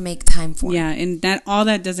you want to make time for. Yeah, and that all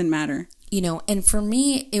that doesn't matter. You know, and for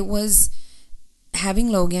me, it was having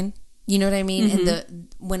Logan. You know what I mean? Mm-hmm. And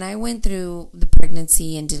when I went through the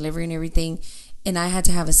pregnancy and delivery and everything, and I had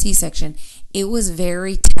to have a C-section, it was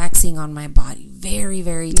very taxing on my body. Very,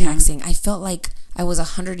 very taxing. Yeah. I felt like I was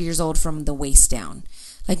 100 years old from the waist down.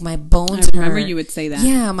 Like my bones hurt. I remember you would say that.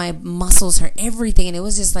 Yeah, my muscles hurt, everything. And it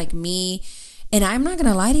was just like me. And I'm not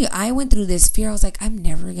going to lie to you. I went through this fear. I was like, I'm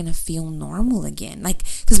never going to feel normal again. Like,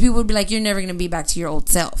 because people would be like, you're never going to be back to your old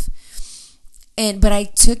self. But I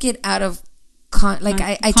took it out of,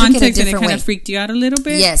 I took it a different way. And it kind of freaked you out a little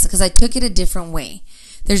bit? Yes, because I took it a different way.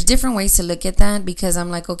 There's different ways to look at that because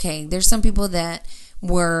I'm like, okay, there's some people that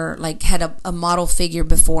were like, had a model figure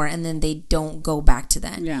before and then they don't go back to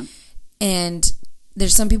that. Yeah. And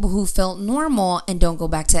there's some people who felt normal and don't go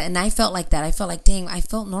back to that. And I felt like that. I felt like, dang, I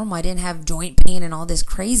felt normal. I didn't have joint pain and all this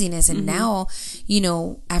craziness. And now, you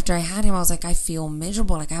know, after I had him, I was like, I feel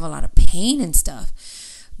miserable. Like I have a lot of pain and stuff.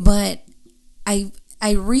 But I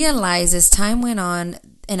realized as time went on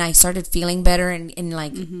and I started feeling better and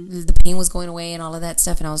like the pain was going away and all of that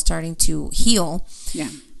stuff. And I was starting to heal. Yeah.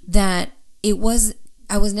 That I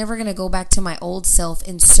was never going to go back to my old self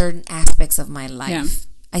in certain aspects of my life. Yeah.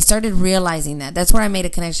 I started realizing that. That's where I made a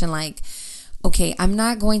connection like, okay, I'm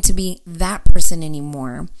not going to be that person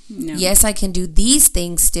anymore. No. Yes, I can do these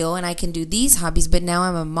things still and I can do these hobbies, but now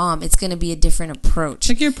I'm a mom. It's going to be a different approach. It's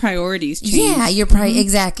like your priorities change. Yeah,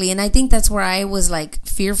 exactly. And I think that's where I was like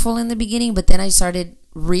fearful in the beginning, but then I started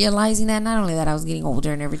realizing that not only that I was getting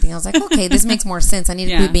older and everything, I was like, okay, this makes more sense. I need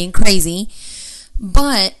to quit being crazy.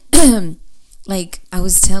 But like I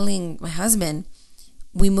was telling my husband,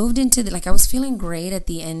 we moved into I was feeling great at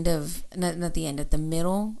the end of, not the end, at the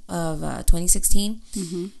middle of 2016.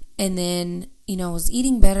 Mm-hmm. And then, you know, I was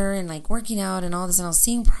eating better and like working out and all this and I was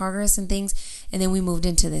seeing progress and things. And then we moved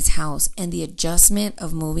into this house and the adjustment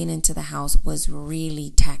of moving into the house was really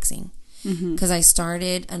taxing. Because I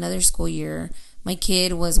started another school year. My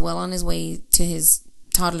kid was well on his way to his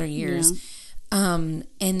toddler years. Yeah. And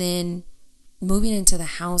then moving into the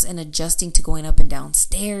house and adjusting to going up and down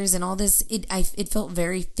stairs and all this, it felt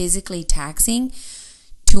very physically taxing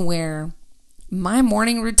to where my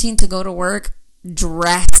morning routine to go to work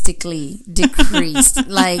drastically decreased.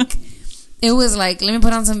 Like, it was like, let me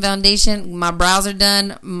put on some foundation, my brows are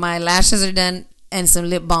done, my lashes are done, and some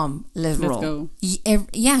lip balm. Let's roll. Go.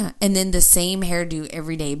 Yeah, and then the same hairdo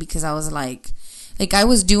every day because I was like I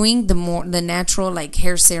was doing the natural like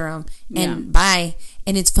hair serum and bye.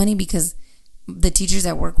 And it's funny because the teachers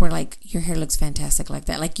at work were like, your hair looks fantastic like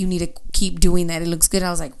that. Like, you need to keep doing that. It looks good.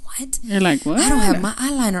 I was like, what? You're like, what? I don't have my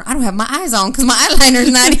eyeliner. I don't have my eyes on because my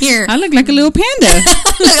eyeliner's not here. I look like a little panda.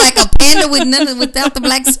 I look like a panda without the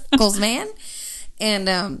black circles, man.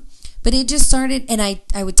 And, but it just started, and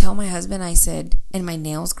I would tell my husband, I said, and my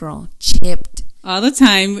nails, girl, chipped. All the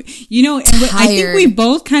time. You know, I think we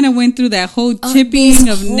both kind of went through that whole chipping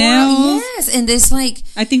of nails. Yes, and this like...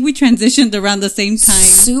 I think we transitioned around the same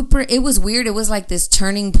time. It was weird. It was like this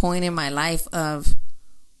turning point in my life of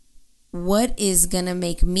what is going to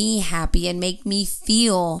make me happy and make me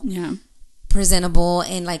feel presentable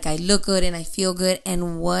and like I look good and I feel good,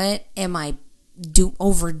 and what am I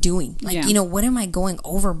overdoing? Like, you know, what am I going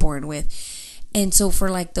overboard with? And so for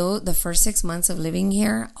like the first 6 months of living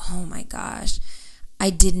here, oh my gosh, I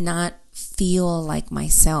did not feel like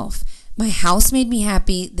myself. My house made me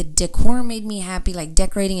happy. The decor made me happy, like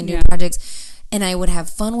decorating and doing projects. And I would have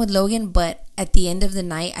fun with Logan. But at the end of the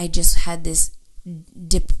night, I just had this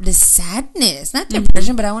sadness, not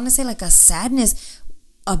depression, but I want to say like a sadness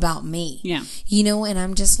about me. Yeah. You know, and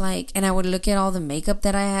I'm just like, and I would look at all the makeup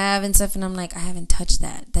that I have and stuff, and I'm like, I haven't touched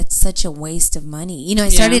that. That's such a waste of money. You know, I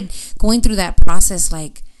started going through that process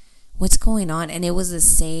like, what's going on? And it was the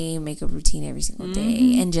same makeup routine every single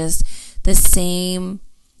day, and just the same,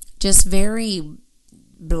 just very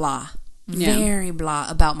blah. Very blah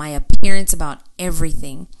about my appearance, about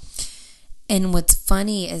everything. And what's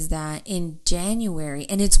funny is that in January,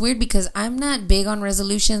 and it's weird because I'm not big on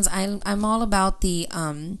resolutions. I'm all about the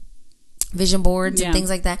vision boards and things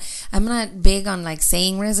like that. I'm not big on like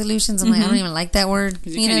saying resolutions. I'm like, I don't even like that word.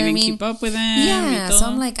 You know what I mean? Keep up with them. Yeah. So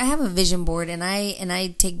I'm like, I have a vision board and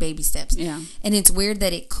I take baby steps. Yeah. And it's weird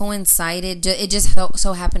that it coincided. It just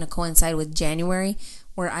so happened to coincide with January,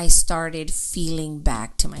 where I started feeling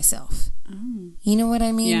back to myself. Oh. You know what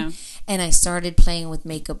I mean? Yeah. And I started playing with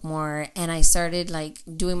makeup more, and I started like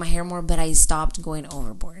doing my hair more, but I stopped going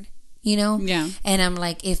overboard. you know? Yeah. And I'm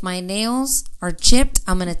like, if my nails are chipped,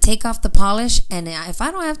 I'm going to take off the polish. And if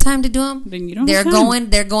I don't have time to do them, then you don't they're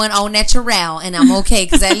going au natural. And I'm okay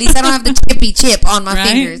because at least I don't have the chippy chip on my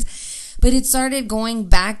fingers. But it started going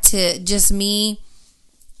back to just me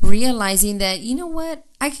realizing that, you know what?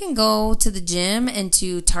 I can go to the gym and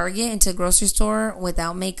to Target and to the grocery store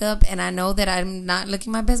without makeup. And I know that I'm not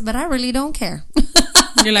looking my best, but I really don't care.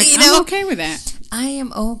 You're like, I'm okay with that. I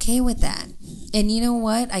am okay with that. And you know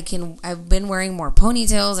what? I've been wearing more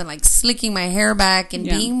ponytails and like slicking my hair back and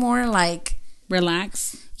being more like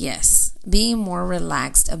relaxed. Yes. Being more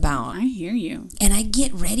relaxed about. I hear you. And I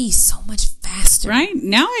get ready so much faster. Right?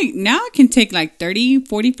 Now I can take like 30,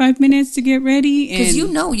 45 minutes to get ready. Because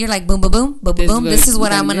you're like boom, boom, boom, boom, boom, boom. This is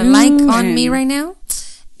what I'm going to like on me right now.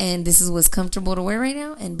 And this is what's comfortable to wear right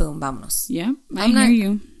now. And boom, vámonos. Yeah, I hear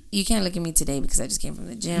you. You can't look at me today because I just came from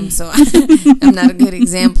the gym. So I'm not a good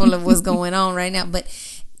example of what's going on right now. But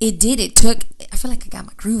it took, I feel like I got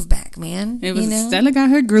my groove back, man. It was, Stella got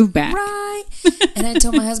her groove back. Right. And I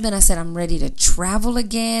told my husband, I said, I'm ready to travel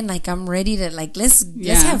again. Like, I'm ready to, like, let's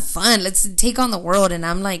have fun. Let's take on the world. And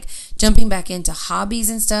I'm, like, jumping back into hobbies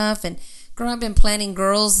and stuff. And, girl, I've been planning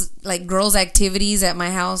girls activities at my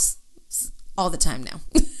house all the time now.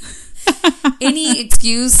 Any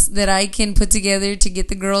excuse that I can put together to get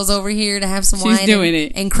the girls over here to have some wine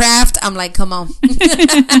and craft, I'm like, come on.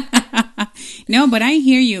 No, but I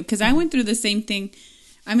hear you because I went through the same thing.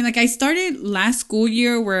 I mean, like I started last school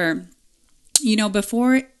year where, you know,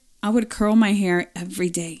 before I would curl my hair every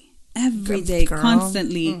day,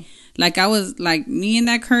 constantly. Like I was like me and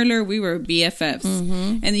that curler, we were BFFs.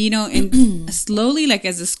 Mm-hmm. And, you know, and slowly, like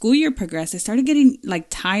as the school year progressed, I started getting like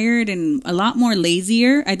tired and a lot more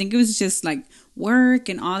lazier. I think it was just like work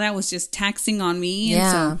and all that was just taxing on me.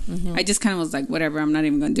 Yeah. And so I just kind of was like, whatever, I'm not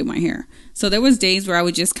even going to do my hair. So there was days where I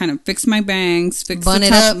would just kind of fix my bangs, bun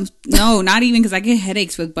it up. No, not even because I get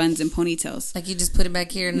headaches with buns and ponytails. Like you just put it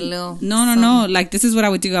back here in a little. No. Like this is what I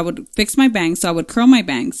would do. I would fix my bangs. So I would curl my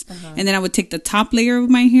bangs and then I would take the top layer of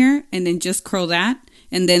my hair and then just curl that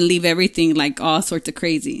and then leave everything like all sorts of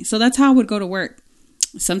crazy. So that's how I would go to work.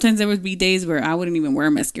 Sometimes there would be days where I wouldn't even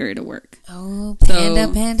wear mascara to work. Oh,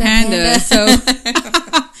 panda. So,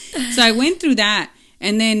 so I went through that.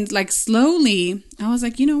 And then, like, slowly, I was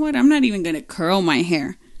like, you know what? I'm not even going to curl my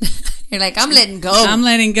hair. You're like, I'm letting go.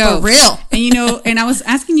 For real. And, you know, and I was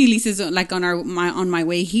asking you, Lisa, like, on my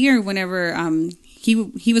way here, whenever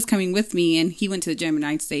he was coming with me and he went to the gym and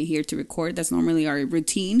I'd stay here to record. That's normally our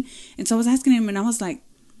routine. And so I was asking him and I was like,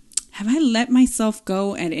 have I let myself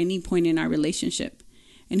go at any point in our relationship?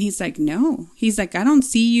 And he's like, no. He's like, I don't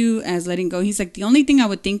see you as letting go. He's like, the only thing I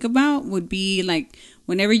would think about would be like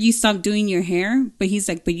whenever you stop doing your hair. But he's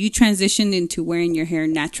like, but you transitioned into wearing your hair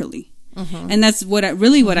naturally. Mm-hmm. And that's what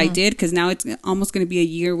I did. Because now it's almost going to be a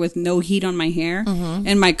year with no heat on my hair. Mm-hmm.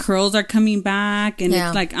 And my curls are coming back. And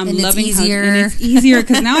it's like, I'm loving how it's easier.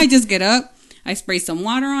 Because now I just get up. I spray some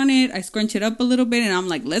water on it. I scrunch it up a little bit. And I'm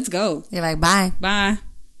like, let's go. You're like, bye. Bye.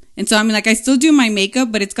 And so, I mean, like, I still do my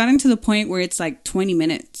makeup, but it's gotten to the point where it's like 20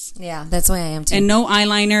 minutes. Yeah, that's why I am too. And no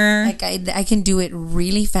eyeliner. Like, I can do it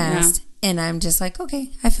really fast. Yeah. And I'm just like,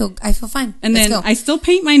 okay, I feel fine. And then I still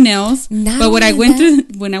paint my nails. But when I went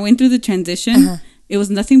through the transition, it was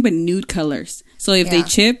nothing but nude colors. So if they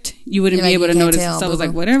chipped, you wouldn't be able to notice. So I was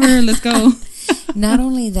like, whatever, let's go. Not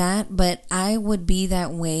only that, but I would be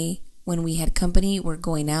that way when we had company. We're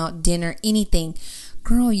going out, dinner, anything.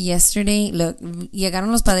 Girl, yesterday, look, llegaron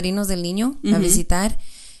los padrinos del niño a visitar.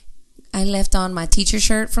 I left on my teacher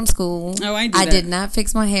shirt from school. Oh, I did not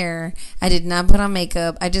fix my hair. I did not put on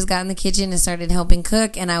makeup. I just got in the kitchen and started helping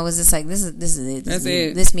cook. And I was just like, this is it. That's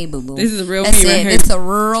it. This me, boo boo. This is a real me right here. It's a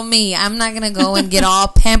real me. I'm not going to go and get all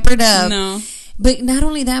pampered up. No. But not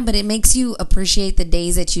only that, but it makes you appreciate the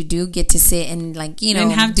days that you do get to sit and like, you know,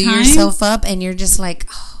 and do yourself up. And you're just like,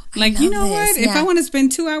 oh, like, you know what? Yeah. If I want to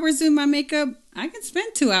spend 2 hours doing my makeup, I can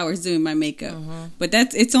spend 2 hours doing my makeup. But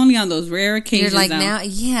it's only on those rare occasions. You're like now,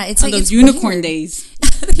 it's like those unicorn days.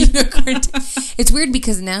 It's weird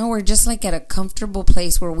because now we're just like at a comfortable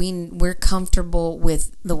place where we're comfortable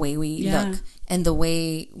with the way we look and the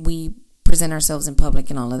way we present ourselves in public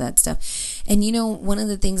and all of that stuff. And you know, one of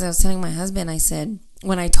the things I was telling my husband, I said,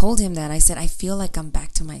 when I told him that, I said, I feel like I'm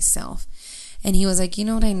back to myself. And he was like, you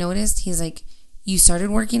know what I noticed? He's like, you started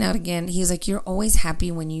working out again. He's like, you're always happy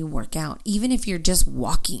when you work out, even if you're just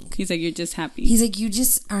walking. He's like, you're just happy. He's like, you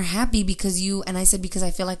just are happy because and I said, because I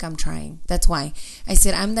feel like I'm trying. That's why. I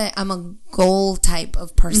said, I'm a goal type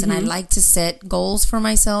of person. I like to set goals for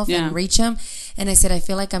myself and reach them. And I said, I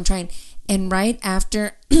feel like I'm trying. And right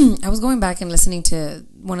after, I was going back and listening to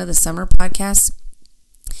one of the summer podcasts.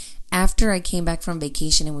 after I came back from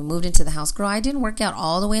vacation and we moved into the house, girl, I didn't work out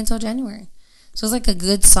all the way until January. So it's like a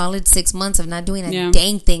good solid 6 months of not doing a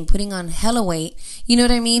dang thing, putting on hella weight. You know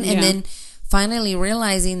what I mean? And then finally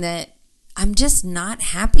realizing that I'm just not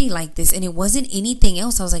happy like this. And it wasn't anything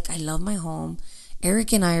else. I was like, I love my home.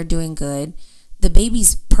 Eric and I are doing good. The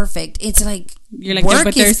baby's perfect. It's like, you're like,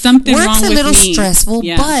 but there's something wrong with me. Work's a little stressful,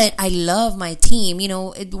 but I love my team. You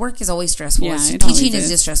know, work is always stressful. Teaching is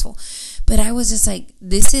just stressful. But I was just like,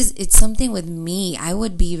 it's something with me. I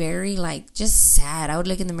would be very like, just sad. I would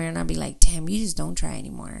look in the mirror and I'd be like, damn, you just don't try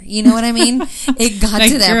anymore. You know what I mean? It got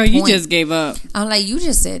like, to that girl, point. You just gave up. I'm like, you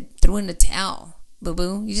just said, threw in the towel.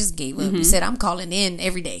 Boo-boo, you just gave up. You said, I'm calling in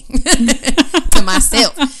every day to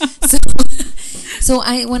myself. So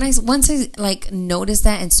once I like noticed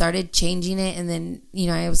that and started changing it, and then, you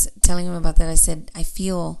know, I was telling him about that. I said, I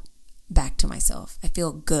feel back to myself. I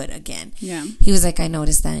feel good again. Yeah. He was like, I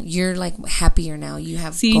noticed that. You're like happier now. You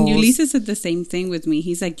have goals. And Ulysses said the same thing with me.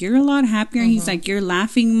 He's like, you're a lot happier. He's like, you're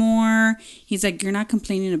laughing more. He's like, you're not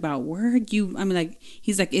complaining about work.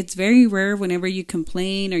 He's like, it's very rare whenever you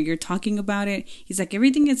complain or you're talking about it. He's like,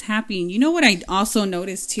 everything is happy. And you know what I also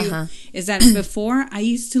noticed too is that before I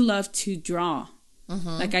used to love to draw.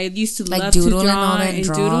 Like I used to love to draw and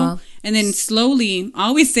doodle. And then slowly, I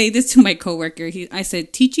always say this to my coworker. I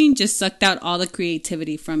said, teaching just sucked out all the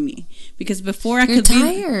creativity from me. Because before I could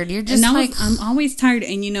tired. You're just like... I'm always tired.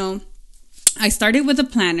 And, you know, I started with a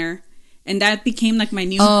planner. And that became like my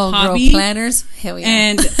new hobby. Girl, planners? Hell yeah.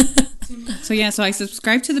 And so I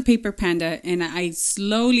subscribed to the Paper Panda. And I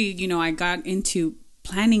slowly, you know, I got into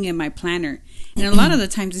planning in my planner. And a lot of the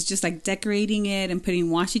times it's just like decorating it and putting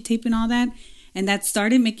washi tape and all that. And that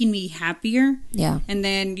started making me happier. Yeah. And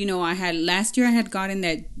then, you know, last year I had gotten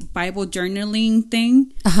that Bible journaling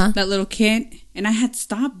thing, that little kit. And I had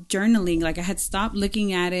stopped journaling. Like I had stopped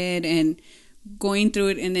looking at it and going through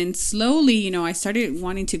it. And then slowly, you know, I started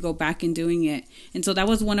wanting to go back and doing it. And so that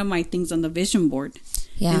was one of my things on the vision board.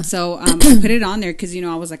 Yeah. And so I put it on there because, you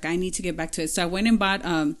know, I was like, I need to get back to it. So I went and bought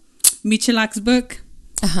Michalak's book.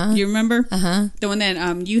 You remember? The one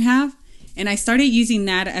that you have? And I started using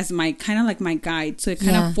that as my kind of like my guide. So it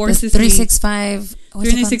kind of forces 365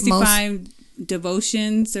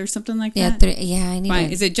 devotions or something like that. I need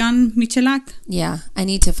it. Is it John Michalak? Yeah. I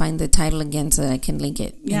need to find the title again so that I can link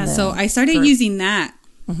it. Yeah. So I started using that.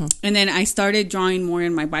 And then I started drawing more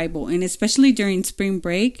in my Bible. And especially during spring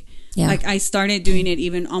break, like I started doing it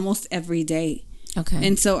even almost every day. Okay.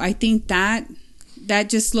 And so I think that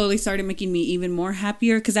just slowly started making me even more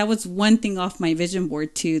happier because that was one thing off my vision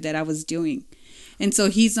board too that I was doing. And so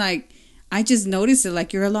he's like, I just noticed it,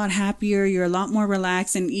 like you're a lot happier, you're a lot more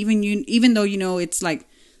relaxed, and even though, you know, it's like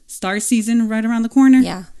star season right around the corner.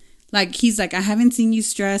 Yeah. Like he's like, I haven't seen you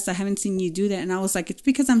stressed, I haven't seen you do that. And I was like, it's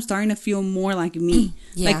because I'm starting to feel more like me.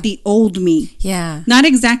 Like the old me. Yeah. Not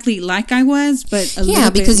exactly like I was, but a little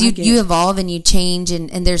bit because like you evolve and you change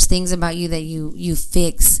and there's things about you that you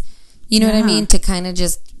fix. You know what I mean? To kind of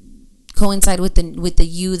just coincide with the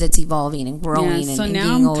you that's evolving and growing and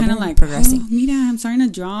now being I'm kind of like progressing. Mira, I'm starting to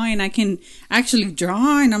draw and I can actually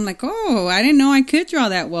draw and I'm like, oh, I didn't know I could draw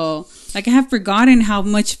that well. Like I have forgotten how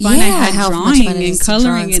much fun I had drawing and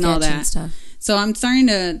coloring and all that. So I'm starting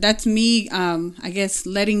to. That's me. I guess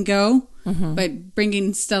letting go, but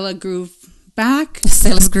bringing Lily's Groove back,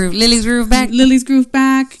 Lily's Groove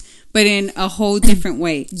back, but in a whole different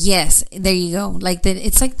way. Yes, there you go. Like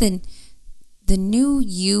it's like the new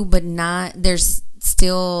you, but not, there's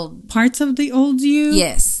still parts of the old you.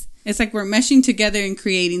 Yes. It's like we're meshing together and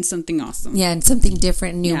creating something awesome. Yeah, and something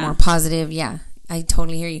different, new, more positive. Yeah, I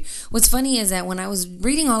totally hear you. What's funny is that when I was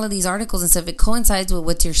reading all of these articles and stuff, it coincides with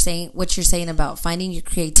what you're saying about finding your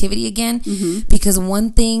creativity again. Because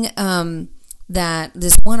one thing that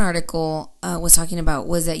this one article was talking about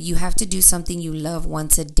was that you have to do something you love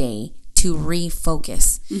once a day to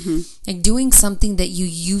refocus. Like doing something that you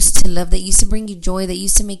used to love, that used to bring you joy, that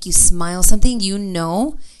used to make you smile, something you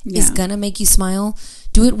know is gonna make you smile.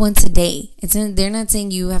 Do it once a day. They're not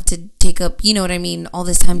saying you have to take up, you know what I mean, all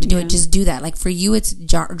this time to do it. Just do that. Like for you, it's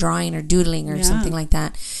drawing or doodling or something like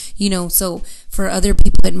that. You know, so for other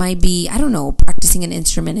people, it might be, I don't know, practicing an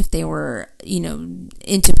instrument if they were, you know,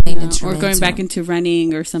 into playing instruments. Or going back into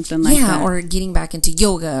running or something like that. Yeah, or getting back into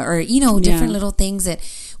yoga or, you know, different little things that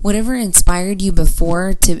whatever inspired you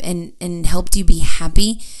before and helped you be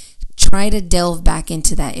happy, try to delve back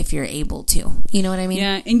into that if you're able to. You know what I mean?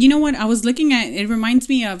 Yeah, and you know what? I was looking at, it reminds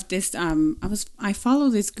me of this, I follow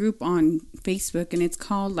this group on Facebook and it's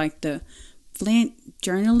called like the Flint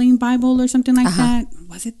Journaling Bible or something like that.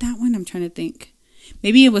 Was it that one? I'm trying to think.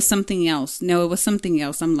 Maybe it was something else. No, it was something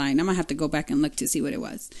else. I'm lying. I'm going to have to go back and look to see what it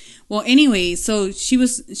was. Well, anyway, so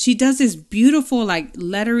she does this beautiful like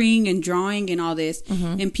lettering and drawing and all this.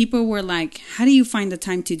 And people were like, how do you find the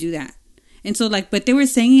time to do that? And so like, but they were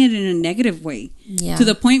saying it in a negative way, to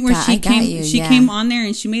the point where she came on there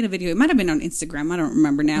and she made a video. It might have been on Instagram. I don't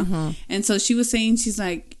remember now. And so she was saying, she's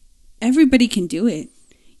like, everybody can do it.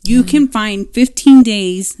 You can find 15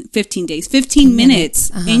 minutes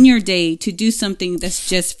in your day to do something that's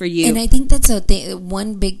just for you. And I think that's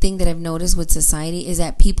one big thing that I've noticed with society is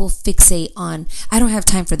that people fixate on, I don't have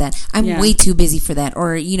time for that. I'm way too busy for that.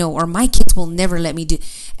 Or, or my kids will never let me do.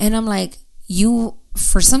 And I'm like,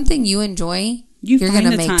 for something you enjoy, you're going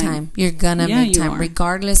to make time. You're going to make time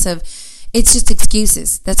regardless of, it's just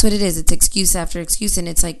excuses. That's what it is. It's excuse after excuse. And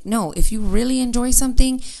it's like, no, if you really enjoy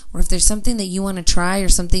something, or if there's something that you want to try or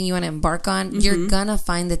something you want to embark on, you're going to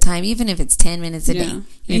find the time, even if it's 10 minutes a day.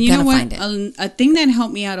 You're going to find it. A thing that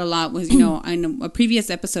helped me out a lot was, in a previous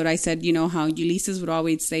episode, I said, how Ulysses would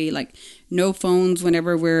always say, like, no phones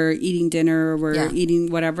whenever we're eating dinner or we're eating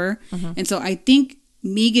whatever. And so I think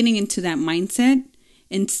me getting into that mindset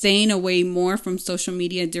and staying away more from social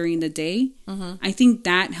media during the day, I think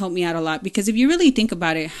that helped me out a lot. Because if you really think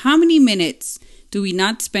about it, how many minutes do we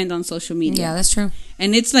not spend on social media? Yeah, that's true.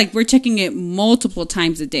 And it's like we're checking it multiple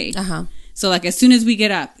times a day. So like as soon as we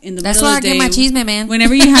get up in the middle of the day, that's why I get my cheese, man.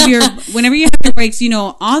 Whenever you have your breaks,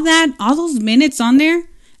 all those minutes on there,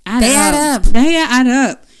 they add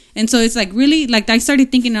up. And so it's like really, like I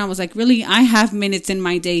started thinking, and I was like, really, I have minutes in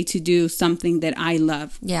my day to do something that I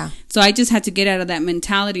love. Yeah. So I just had to get out of that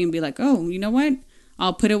mentality and be like, oh, you know what?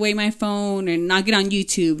 I'll put away my phone and not get on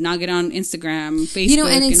YouTube, not get on Instagram,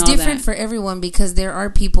 Facebook, and it's different for everyone because there are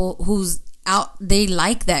people they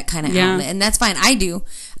like that kind of outlet, and that's fine. I do.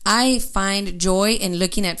 I find joy in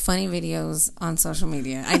looking at funny videos on social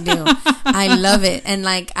media. I do. I love it. And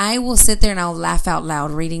like, I will sit there and I'll laugh out loud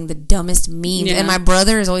reading the dumbest memes. Yeah. And my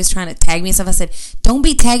brother is always trying to tag me and stuff. I said, don't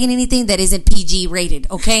be tagging anything that isn't PG rated,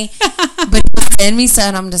 okay? But send me some,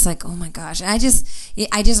 and I'm just like, oh my gosh. I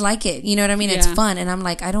just like it. You know what I mean? Yeah. It's fun. And I'm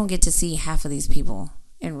like, I don't get to see half of these people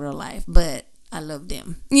in real life, but I love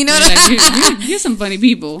them. You know what I mean? You're some funny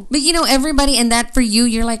people. But everybody, and that for you,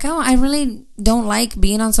 you're like, oh, I really don't like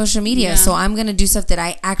being on social media. Yeah. So I'm going to do stuff that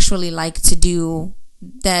I actually like to do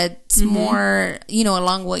that's more,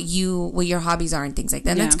 along what your hobbies are and things like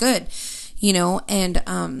that. And that's good,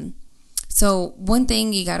 And so one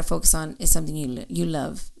thing you got to focus on is something you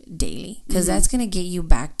love daily, because that's going to get you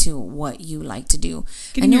back to what you like to do.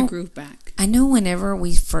 Getting your groove back. I know whenever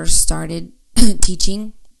we first started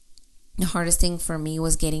teaching, the hardest thing for me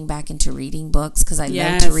was getting back into reading books because I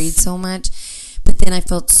love to read so much. But then I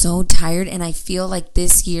felt so tired, and I feel like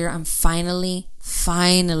this year I'm finally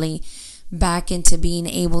back into being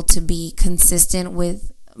able to be consistent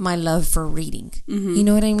with my love for reading. You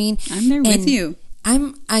know what I mean? I'm there with you.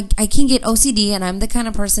 I can get OCD, and I'm the kind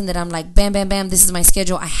of person that I'm like, bam, bam, bam, this is my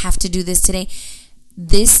schedule. I have to do this today.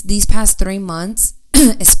 These past 3 months,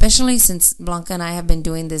 especially since Blanca and I have been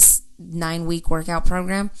doing this 9-week workout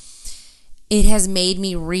program, it has made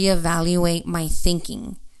me reevaluate my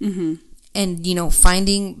thinking and,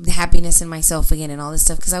 finding the happiness in myself again and all this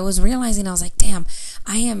stuff. Because I was realizing, I was like, damn,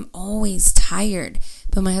 I am always tired.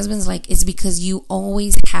 But my husband's like, it's because you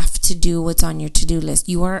always have to do what's on your to-do list.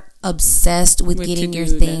 You are obsessed with getting your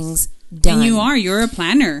things done. And you're a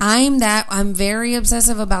planner. I'm very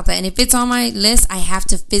obsessive about that. And if it's on my list, I have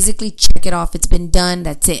to physically check it off. It's been done.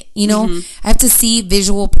 That's it. I have to see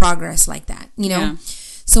visual progress like that, Yeah.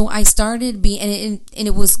 So I started and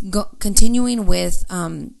it was continuing with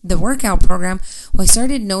the workout program. Well, I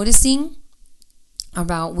started noticing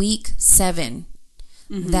about week 7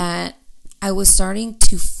 that I was starting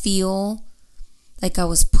to feel like I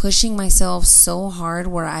was pushing myself so hard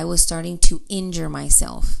where I was starting to injure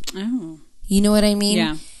myself. Oh. You know what I mean?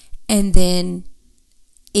 Yeah. And then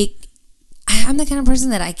I'm the kind of person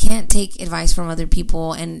that I can't take advice from other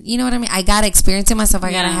people. And you know what I mean? I got to experience it myself.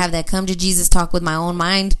 I got to have that come to Jesus talk with my own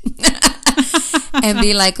mind and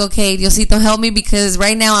be like, okay, Diosito, help me, because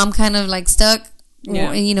right now I'm kind of like stuck,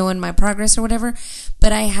 in my progress or whatever.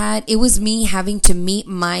 But it was me having to meet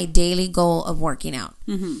my daily goal of working out.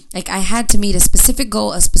 Like I had to meet a specific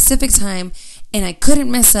goal, a specific time, and I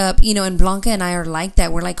couldn't mess up, and Blanca and I are like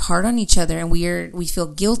that. We're like hard on each other, and we feel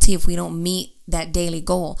guilty if we don't meet that daily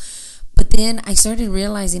goal. But then I started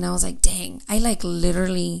realizing, I was like, dang, I like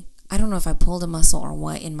literally, I don't know if I pulled a muscle or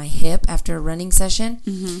what in my hip after a running session.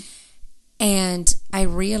 And I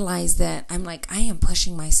realized that I'm like, I am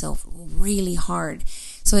pushing myself really hard.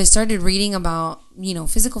 So I started reading about,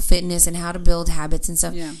 physical fitness and how to build habits and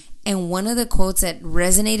stuff. Yeah. And one of the quotes that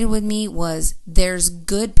resonated with me was, there's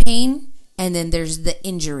good pain and then there's the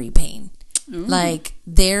injury pain. Ooh. Like,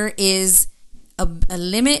 there is a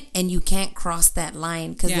limit and you can't cross that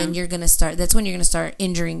line, because then you're going to start, that's when you're going to start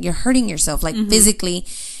you're hurting yourself, like physically,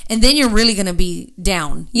 and then you're really going to be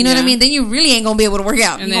down. You know what I mean? Then you really ain't going to be able to work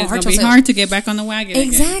out. And then it's going to be hard to get back on the wagon.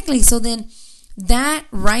 Exactly. Again. So then that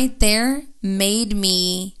right there made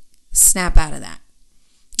me snap out of that.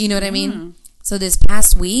 You know what I mean? So this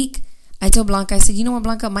past week, I told Blanca, I said, you know what,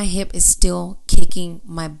 Blanca, my hip is still kicking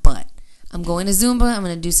my butt. I'm going to Zumba. I'm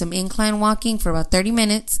going to do some incline walking for about 30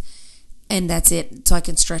 minutes. And that's it. So I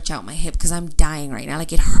can stretch out my hip, because I'm dying right now.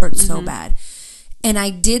 Like, it hurts so bad. And I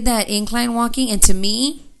did that incline walking. And to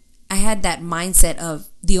me, I had that mindset of,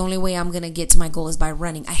 the only way I'm going to get to my goal is by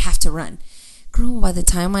running. I have to run. Girl, by the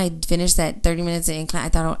time I finished that 30 minutes of incline, I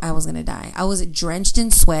thought I was going to die. I was drenched in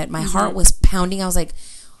sweat. My heart was pounding. I was like,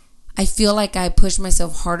 I feel like I pushed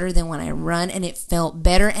myself harder than when I run, and it felt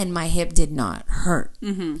better, and my hip did not hurt.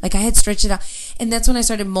 Like, I had stretched it out. And that's when I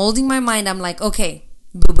started molding my mind. I'm like, okay,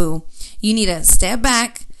 boo-boo, you need to step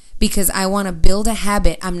back, because I want to build a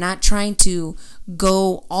habit. I'm not trying to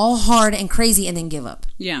go all hard and crazy and then give up.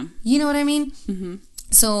 Yeah. You know what I mean?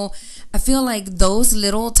 So I feel like those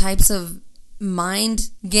little types of mind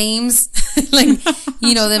games, like,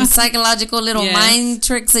 you know, them psychological little mind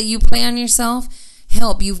tricks that you play on yourself,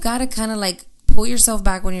 help. You've got to kind of like pull yourself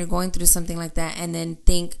back when you're going through something like that, and then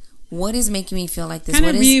think, what is making me feel like this?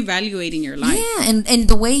 Kind of reevaluating your life. Yeah, and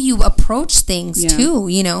the way you approach things too,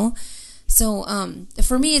 you know. So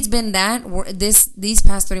for me, it's been that these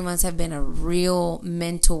past 30 months have been a real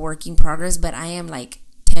mental working progress, but I am like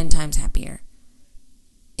 10 times happier.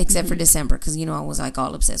 Except for December, because, you know, I was like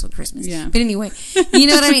all obsessed with Christmas. Yeah. But anyway, you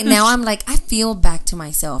know what I mean? Now I'm like, I feel back to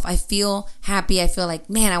myself. I feel happy. I feel like,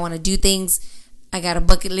 man, I want to do things. I got a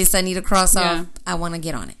bucket list I need to cross off. I want to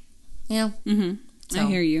get on it. You know? So, I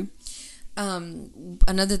hear you.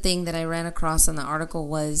 Another thing that I ran across in the article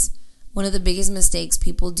was, one of the biggest mistakes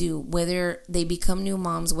people do, whether they become new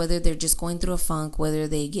moms, whether they're just going through a funk, whether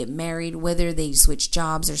they get married, whether they switch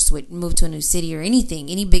jobs or move to a new city or anything,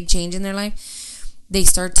 any big change in their life, they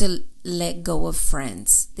start to let go of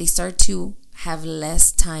friends. They start to have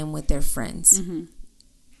less time with their friends. I'm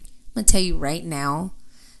going to tell you right now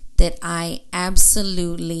that I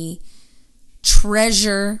absolutely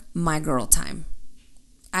treasure my girl time.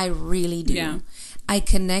 I really do. Yeah. I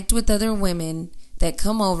connect with other women that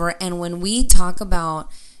come over, and when we talk about,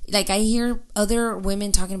 like, I hear other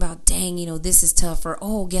women talking about, dang, you know, this is tough, or,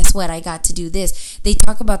 oh, guess what, I got to do this. They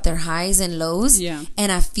talk about their highs and lows,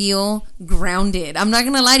 and I feel grounded. I'm not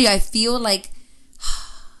going to lie to you. I feel like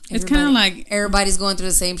it's kind of like everybody's going through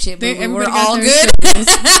the same shit, but we're all good.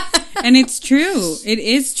 And it's true. It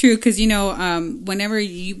is true, because, you know, whenever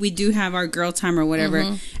we do have our girl time or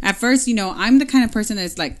whatever, at first, you know, I'm the kind of person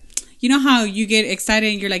that's like, you know how you get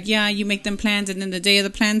excited and you're like, yeah, you make them plans, and then the day of the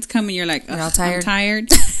plans come and you're like, I'm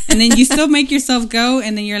tired. And then you still make yourself go,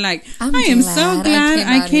 and then you're like, I am so glad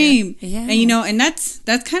I came. Yeah. And, you know, and that's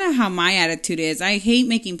kind of how my attitude is. I hate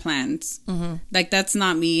making plans. Like, that's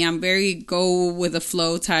not me. I'm very go with the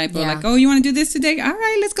flow type of like, oh, you want to do this today? All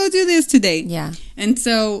right, let's go do this today. Yeah. And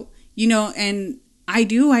so, you know, and I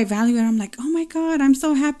value it. I'm like, oh my God, I'm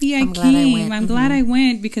so happy I came. I'm glad I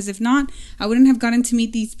went, because if not, I wouldn't have gotten to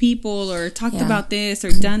meet these people or talked about this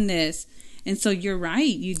or done this. And so you're right.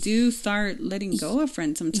 You do start letting go of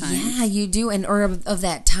friends sometimes. Yeah, you do. And or of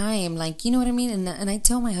that time, like, you know what I mean? And I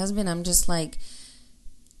tell my husband, I'm just like,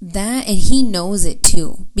 that, and he knows it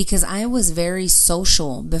too, because I was very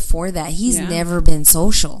social before that. He's never been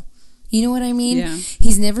social. You know what I mean? Yeah.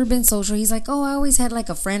 He's never been social. He's like, oh, I always had like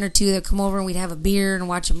a friend or two that come over and we'd have a beer and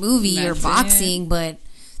watch a movie or boxing, but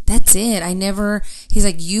that's it. He's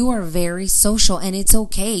like, you are very social, and it's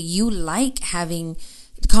okay. You like having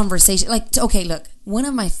conversation. Like, okay, look, one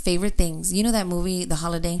of my favorite things, you know that movie, The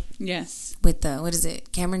Holiday? Yes. With what is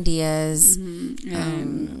it? Cameron Diaz,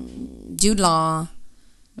 Jude Law.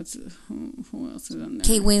 Who else is on there?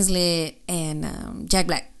 Kate Winslet and Jack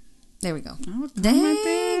Black. There we go. Oh,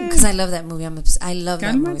 dang. Because I love that movie. I love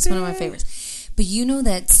that movie. It's one of my favorites. But you know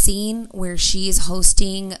that scene where she is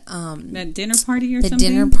hosting that dinner party or something? The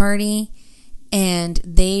dinner party. And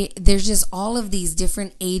there's just all of these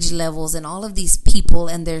different age levels and all of these people,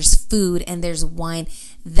 and there's food and there's wine.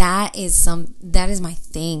 That is my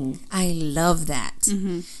thing. I love that.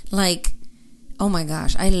 Like, oh my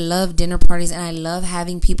gosh, I love dinner parties, and I love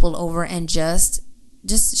having people over and just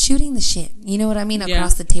shooting the shit. You know what I mean?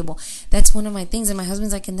 Across the table. That's one of my things. And my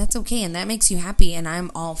husband's like, and that's okay. And that makes you happy. And I'm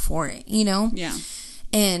all for it, you know? Yeah.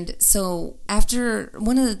 And so after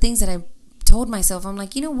one of the things that I told myself, I'm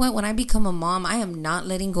like, you know what? When I become a mom, I am not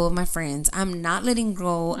letting go of my friends. I'm not letting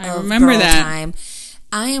go of girl time.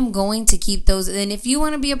 I am going to keep those. And if you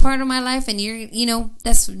want to be a part of my life and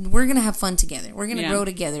we're going to have fun together. We're going to grow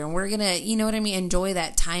together and we're going to, you know what I mean? Enjoy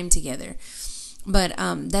that time together. But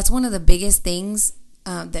that's one of the biggest things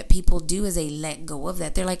that people do is they let go of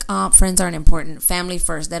that. They're like, friends aren't important. Family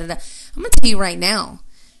first. Da, da, da. I'm going to tell you right now.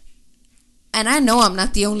 And I know I'm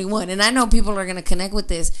not the only one. And I know people are going to connect with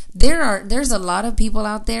this. There's a lot of people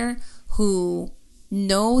out there who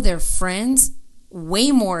know their friends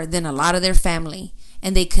way more than a lot of their family.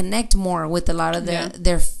 And they connect more with a lot of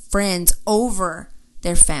their friends over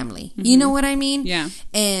their family. Mm-hmm. You know what I mean? Yeah.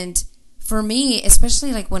 And for me,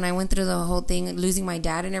 especially like when I went through the whole thing, losing my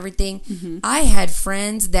dad and everything, I had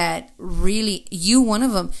friends that really, one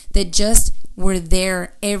of them, that just were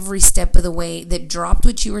there every step of the way, that dropped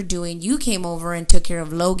what you were doing. You came over and took care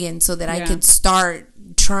of Logan so that I could start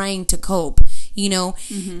trying to cope, you know?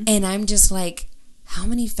 Mm-hmm. And I'm just like, how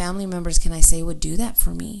many family members can I say would do that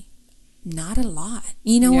for me? Not a lot.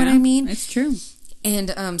 You know what I mean? It's true.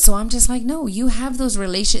 And so I'm just like, no, you have those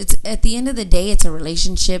relations. At the end of the day, it's a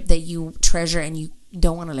relationship that you treasure and you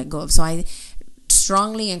don't want to let go of. So I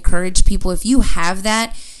strongly encourage people, if you have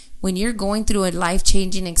that, when you're going through a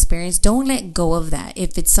life-changing experience, don't let go of that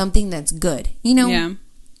if it's something that's good, you know? Yeah.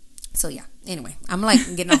 So, yeah. Anyway, I'm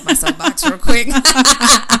like getting off my soapbox real quick.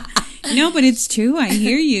 No, but it's true. I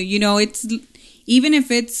hear you. You know, it's... Even if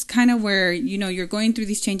it's kind of where, you know, you're going through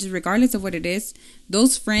these changes, regardless of what it is,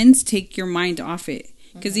 those friends take your mind off it.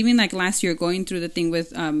 Because even like last year, going through the thing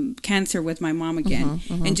with cancer with my mom again,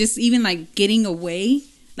 and just even like getting away,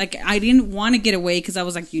 like I didn't want to get away because I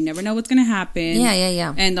was like, you never know what's going to happen.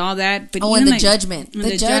 Yeah. And all that. But and the like, judgment.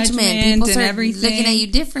 The judgment. People start looking at you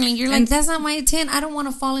differently. You're like, that's not my intent. I don't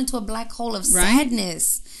want to fall into a black hole of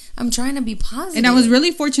sadness. I'm trying to be positive. And I was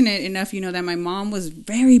really fortunate enough, you know, that my mom was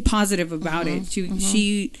very positive about it.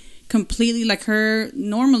 She completely, like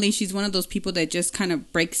normally she's one of those people that just kind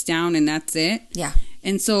of breaks down and that's it. Yeah.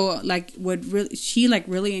 And so, like, she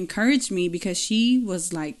really encouraged me because she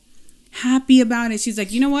was, like, happy about it. She's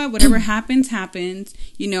like, you know what? Whatever happens.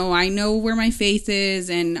 You know, I know where my faith is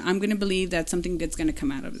and I'm going to believe that something good's going to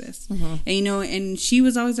come out of this. And, you know, and she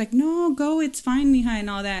was always like, no, go, it's fine, mija, and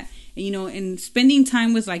all that. And, you know, and spending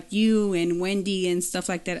time with like you and Wendy and stuff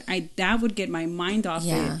like that, that would get my mind off it.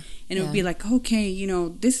 And it would be like, okay, you know,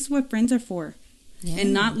 this is what friends are for.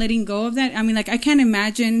 And not letting go of that. I mean, like, I can't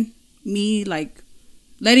imagine me like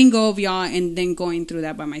letting go of y'all and then going through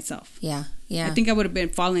that by myself. Yeah. I think I would have been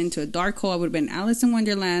falling into a dark hole. I would have been Alice in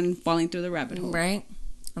Wonderland falling through the rabbit hole. Right.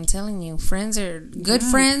 I'm telling you, friends are good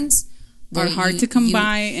friends. Are hard to come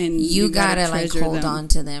by, and you gotta like hold on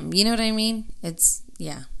to them. You know what I mean? It's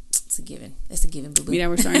a given. It's a given, boo-boo. Yeah,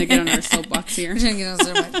 we're starting to get on our soapbox here. We're trying to get on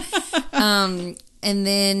our soapbox. And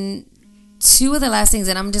then two of the last things,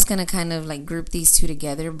 and I'm just going to kind of like group these two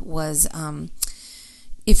together, was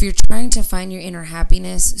if you're trying to find your inner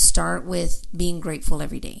happiness, start with being grateful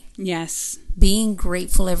every day. Yes. Being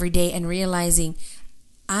grateful every day and realizing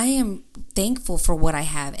I am thankful for what I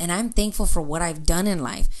have and I'm thankful for what I've done in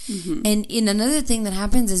life. And another thing that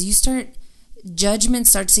happens is judgment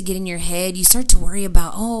starts to get in your head. You start to worry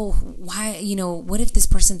about, why, you know, what if this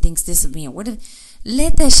person thinks this of me? Or what if,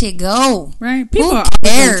 let that shit go. Right. People are always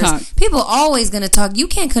going to talk. People are always going to talk. You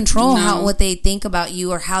can't control what they think about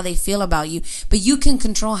you or how they feel about you, but you can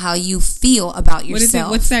control how you feel about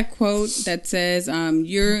yourself. What's that quote that says,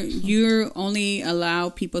 you're only allow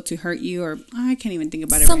people to hurt you, or I can't even think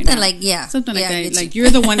about it right now. Something like that. Like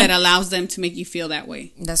you're the one that allows them to make you feel that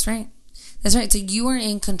way. That's right. That's right. So you are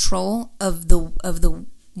in control of the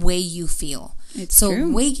way you feel. It's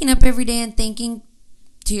true. Waking up every day and thinking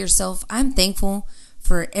to yourself, I'm thankful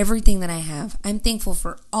for everything that I have. I'm thankful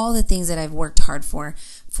for all the things that I've worked hard for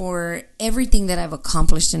everything that I've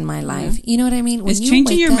accomplished in my life. You know what I mean? It's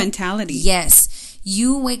changing your mentality. Yes.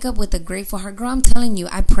 You wake up with a grateful heart. Girl, I'm telling you,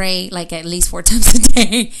 I pray like at least 4 times a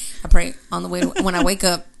day. I pray on the way when I wake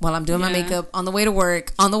up, while I'm doing my makeup, on the way to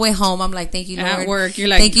work, on the way home. I'm like, thank you, Lord. At work, you're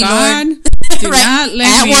like, thank you, God, Lord. Do not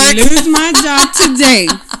let me lose my job today.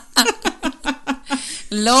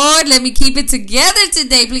 Lord, let me keep it together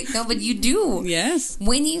today, please. No, but you do. Yes.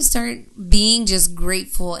 When you start being just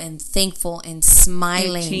grateful and thankful and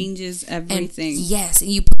smiling, it changes everything. And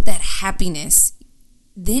you put that happiness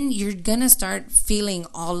then you're gonna start feeling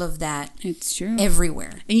all of that. It's true.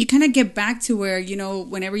 Everywhere. And you kind of get back to where,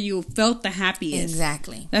 whenever you felt the happiest.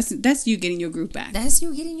 Exactly. That's you getting your groove back. That's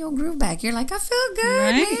you getting your groove back. You're like, I feel good,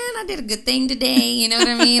 right? Man. I did a good thing today. You know what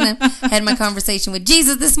I mean? I had my conversation with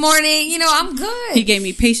Jesus this morning. I'm good. He gave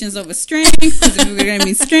me patience over strength. Because if he would have given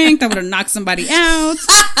me strength, I would have knocked somebody out.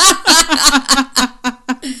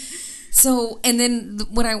 So, and then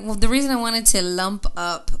the reason I wanted to lump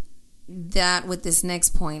up that with this next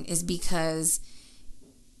point is because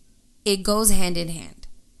it goes hand in hand.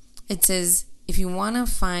 It says, if you want to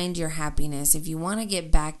find your happiness, if you want to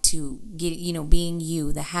get back to being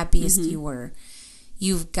you, the happiest you were,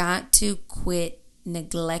 you've got to quit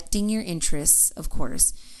neglecting your interests, of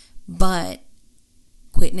course, but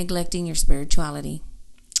quit neglecting your spirituality.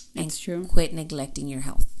 That's true. Quit neglecting your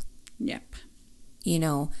health. Yep.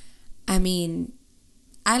 I mean,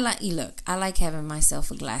 I like having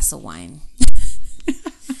myself a glass of wine.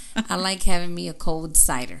 I like having me a cold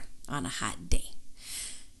cider on a hot day.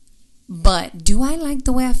 But do I like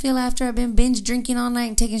the way I feel after I've been binge drinking all night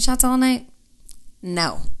and taking shots all night?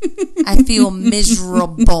 No. I feel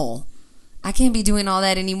miserable. I can't be doing all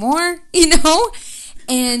that anymore,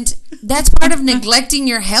 And that's part of neglecting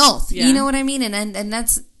your health. Yeah. You know what I mean? And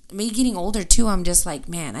that's me getting older too. I'm just like,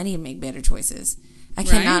 man, I need to make better choices. I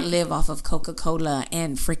cannot live off of Coca-Cola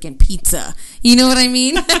and freaking pizza. You know what I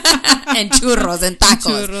mean? And churros and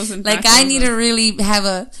tacos. Like, I need to really have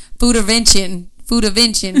a food intervention,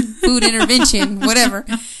 whatever,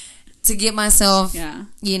 to get myself,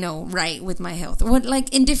 right with my health.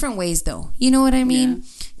 In different ways, though. You know what I mean? Yeah.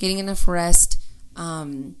 Getting enough rest,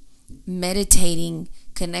 meditating,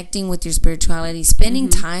 connecting with your spirituality, spending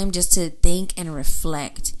time just to think and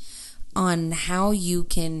reflect on how you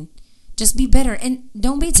can just be better. And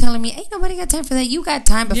don't be telling me, ain't nobody got time for that. You got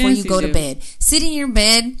time before you go to bed. Sit in your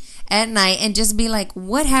bed at night and just be like,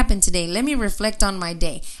 what happened today? Let me reflect on my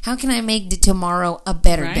day. How can I make tomorrow a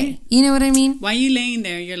better day? You know what I mean? While you laying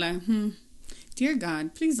there, you're like, dear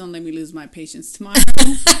God, please don't let me lose my patience tomorrow.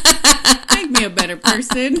 Make me a better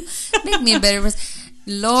person. Make me a better person.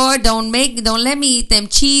 Lord, don't let me eat them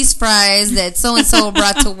cheese fries that so and so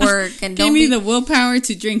brought to work, and give me the willpower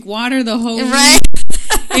to drink water the whole week.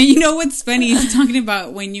 And you know what's funny? Talking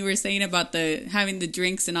about when you were saying about having the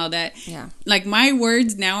drinks and all that. Yeah. Like, my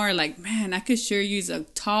words now are like, man, I could sure use a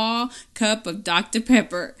tall cup of Dr.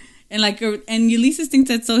 Pepper. And Ulysses thinks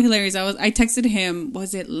that's so hilarious. I texted him.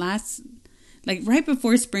 Was it right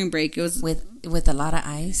before spring break? It was with a lot of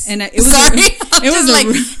ice. And it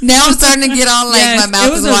was now I'm starting to get all my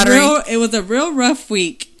mouth is watering. It was a real rough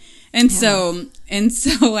week. And so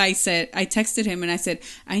I texted him and I said,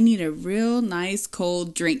 I need a real nice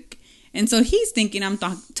cold drink. And so he's thinking I'm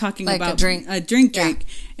talking like about a drink. Yeah.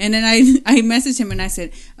 And then I messaged him and I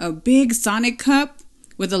said, a big Sonic cup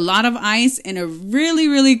with a lot of ice and a really,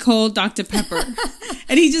 really cold Dr. Pepper.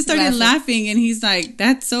 And he just started laughing and he's like,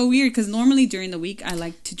 that's so weird, because normally during the week I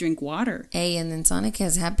like to drink water. Hey, and then Sonic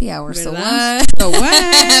has happy hour, so what? So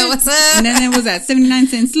what? What's up? And then it was that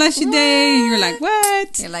 79-cent slushy day and you're like,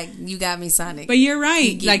 what? You're like, you got me, Sonic. But you're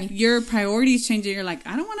right. Your priorities change. You're like,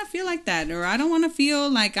 I don't want to feel like that, or I don't want to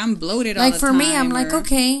feel like I'm bloated all the time. Like for me, I'm like,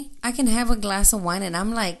 okay, I can have a glass of wine and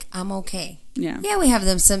I'm like, I'm okay. Yeah, we have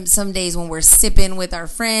them some days when we're sipping with our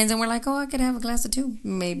friends and we're like, oh, I could have a glass of 2,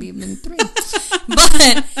 maybe even 3.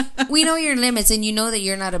 But we know your limits, and you know that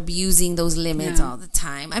you're not abusing those limits all the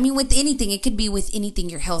time. I mean, with anything, it could be with anything,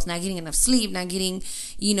 your health, not getting enough sleep, not getting,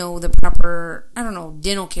 the proper,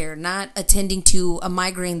 dental care, not attending to a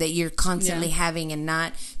migraine that you're constantly having and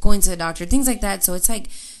not going to the doctor, things like that. So it's like,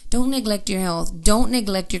 don't neglect your health. Don't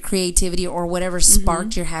neglect your creativity or whatever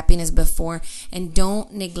sparked your happiness before. And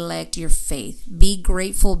don't neglect your faith. Be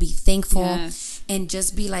grateful. Be thankful. Yes. And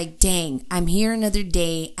just be like, dang, I'm here another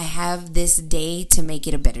day. I have this day to make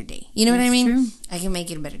it a better day. You know what I mean? True. I can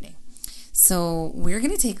make it a better day. So we're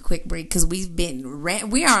going to take a quick break because we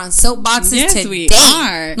are on soapboxes today. We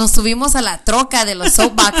are. Nos subimos a la troca de los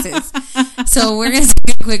soapboxes. So we're going to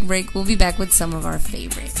take a quick break. We'll be back with some of our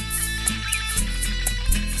favorites.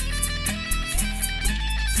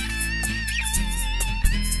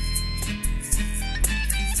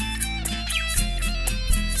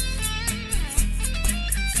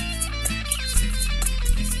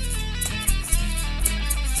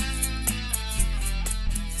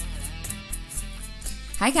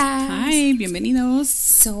 Hi guys. Hi, bienvenidos.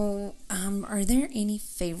 So, are there any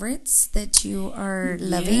favorites that you are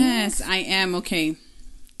loving? Yes, I am. Okay.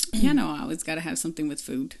 I always got to have something with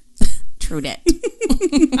food. True that.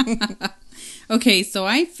 Okay, so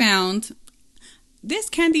I found this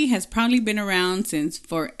candy has probably been around since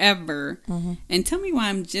forever. Mm-hmm. And tell me why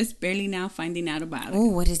I'm just barely now finding out about it. Oh,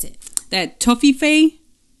 what is it? That Toffifee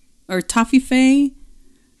or Toffifee.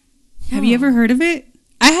 Have you ever heard of it?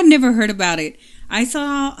 I had never heard about it. I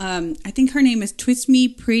saw, I think her name is Twist Me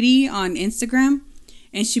Pretty on Instagram.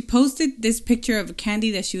 And she posted this picture of a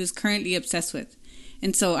candy that she was currently obsessed with.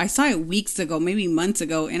 And so I saw it weeks ago, maybe months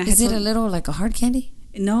ago. And is it a little like a hard candy?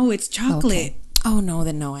 No, it's chocolate. Okay. Oh, no,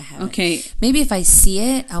 then no, I haven't. Okay. Maybe if I see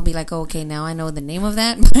it, I'll be like, oh, okay, now I know the name of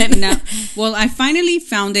that. But no. Well, I finally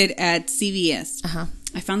found it at CVS. Uh-huh.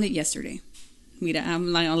 I found it yesterday. Mira,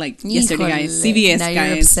 I'm like yesterday, guys. CVS, now guys.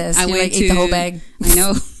 You're obsessed. I went to ate the whole bag. I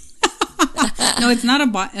know. No, it's not a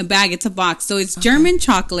bag. It's a box. So it's German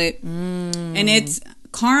chocolate, and it's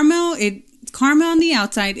caramel. It's caramel on the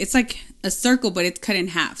outside. It's like a circle, but it's cut in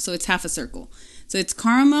half, so it's half a circle. So it's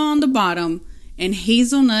caramel on the bottom and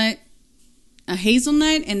hazelnut,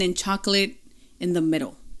 and then chocolate in the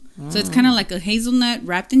middle. So it's kind of like a hazelnut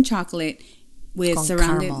wrapped in chocolate with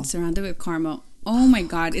surrounded with caramel. Oh my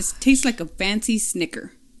God, it tastes like a fancy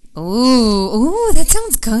Snicker. Ooh, that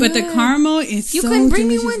sounds good. But the caramel is you so couldn't bring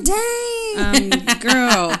delicious. me one day.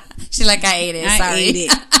 Girl. She's like, I ate it. I ate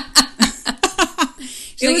it.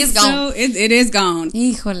 It's gone. It is gone.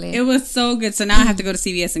 Híjole. It was so good. So now I have to go to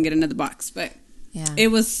CVS and get another box. But it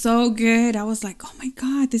was so good. I was like, oh my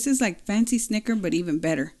God, this is like fancy Snicker, but even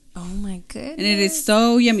better. Oh my goodness. And it is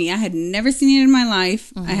so yummy. I had never seen it in my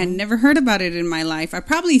life. I had never heard about it in my life. I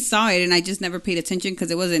probably saw it and I just never paid attention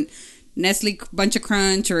because it wasn't Nestle Bunch of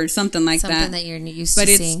Crunch or something like that. Something that you're used to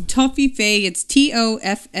seeing. But it's Toffifee. It's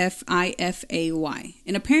Toffify.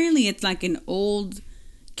 And apparently it's like an old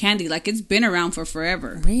candy. Like it's been around for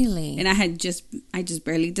forever. Really? And I just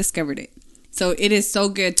barely discovered it. So it is so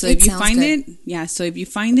good. So if you find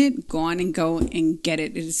it, go on and go and get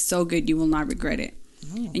it. It is so good. You will not regret it.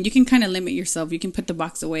 And you can kind of limit yourself. You can put the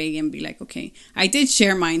box away and be like, okay, I did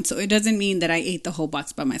share mine, so it doesn't mean that I ate the whole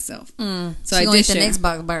box by myself. So I did share the next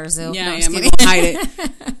box by herself. Yeah, I'm gonna hide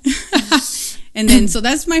it. And then, so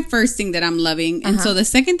that's my first thing that I'm loving. And so the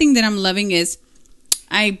second thing that I'm loving is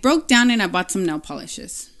I broke down and I bought some nail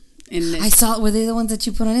polishes. And I saw. Were they the ones that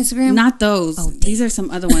you put on Instagram? Not those. Oh, these are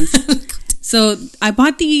some other ones. So I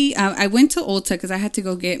bought I went to Ulta because I had to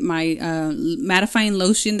go get my mattifying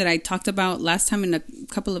lotion that I talked about last time in a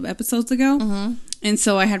couple of episodes ago. And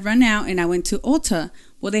so I had run out and I went to Ulta.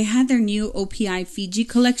 Well, they had their new OPI Fiji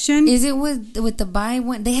collection. Is it with the buy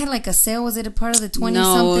one? They had like a sale. Was it a part of the 20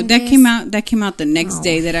 something? No, that came out the next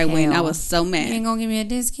day that I went. I was so mad. You ain't gonna give me a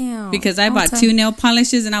discount because I bought 2 nail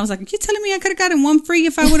polishes and I was like, "You telling me I could have gotten one free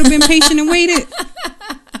if I would have been patient and waited?"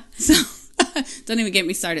 So. Don't even get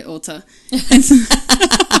me started, Ulta.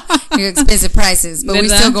 Your expensive prices, but we're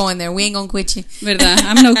still going there. We ain't gonna quit you.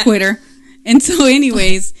 I'm no quitter. And so,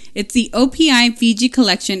 anyways, it's the OPI Fiji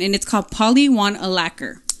collection, and it's called Poly One a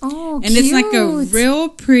Lacquer. Oh, and cute. It's like a real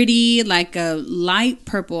pretty, like a light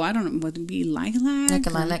purple. I don't know, would it be lilac? Like a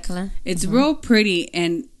lilac color. It's real pretty,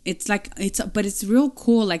 and but it's real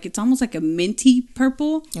cool. Like it's almost like a minty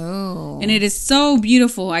purple. Oh, and it is so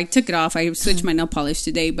beautiful. I took it off. I switched my nail polish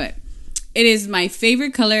today, but. It is my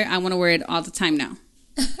favorite color. I want to wear it all the time now.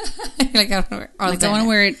 I want to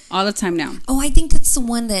wear it all the time now. Oh, I think that's the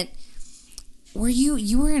one that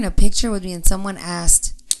you were in a picture with me and someone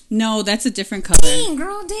asked. No, that's a different color. Dang,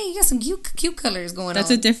 girl, you got some cute colors going on.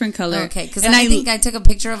 That's a different color. Okay, because I think I took a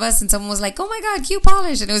picture of us and someone was like, "Oh my God, cute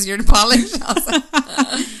polish," and it was your polish. I was like,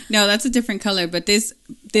 no, that's a different color. But this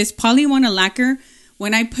Poly One a Lacquer,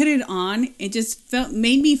 when I put it on, it just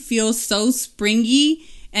made me feel so springy.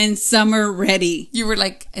 And summer ready. You were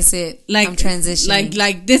like, "It's it. Like I'm transitioning.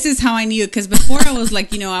 Like this is how I knew it." Because before I was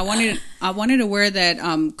like, I wanted to wear that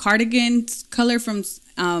cardigan color from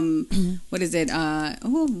what is it?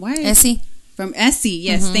 Why? Essie. From Essie.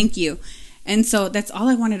 Yes, thank you. And so that's all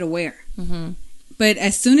I wanted to wear. But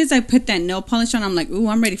as soon as I put that nail polish on, I'm like, "Ooh,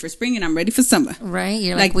 I'm ready for spring and I'm ready for summer." Right?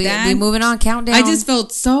 You're like we moving on. Countdown. I just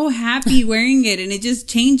felt so happy wearing it, and it just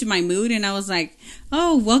changed my mood. And I was like,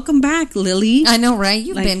 "Oh, welcome back, Lily." I know, right?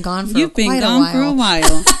 You've been gone for a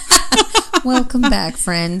while. Welcome back,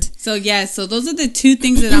 friend. So so those are the 2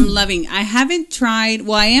 things that I'm loving. I haven't tried.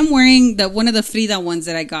 Well, I am wearing one of the Frida ones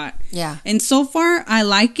that I got. Yeah. And so far, I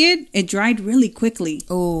like it. It dried really quickly.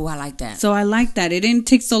 Oh, I like that. So I like that. It didn't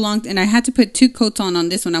take so long, and I had to put 2 coats on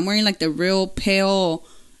this one. I'm wearing like the real pale.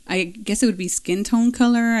 I guess it would be skin tone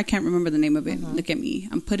color. I can't remember the name of it. Look at me.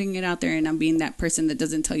 I'm putting it out there, and I'm being that person that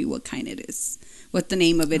doesn't tell you what kind it is. What the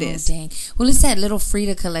name of it is. Dang. Well, it's that little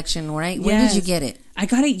Frida collection, right? When did you get it? I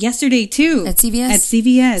got it yesterday too. At CVS? At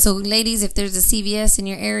CVS. So, ladies, if there's a CVS in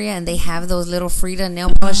your area and they have those little Frida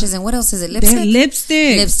nail polishes, and what else is it? Lipstick? They're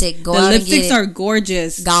lipstick. Lipstick. Go out and get it. The lipsticks are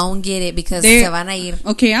gorgeous. Go and get it because se van a ir.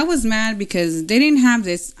 Okay, I was mad because they didn't have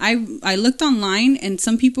this. I looked online and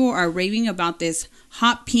some people are raving about this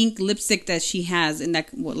hot pink lipstick that she has, and that,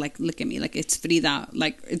 well, like, look at me, like it's Frida,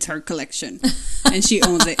 like it's her collection, and she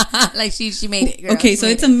owns it. Like she made it. Girl. Okay, so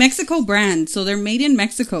it's a Mexico brand, so they're made in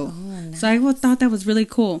Mexico. Oh, nice. So I thought that was really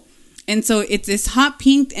cool, and so it's this hot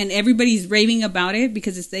pink, and everybody's raving about it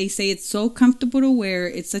because they say it's so comfortable to wear.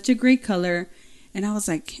 It's such a great color, and I was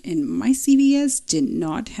like, and my CVS did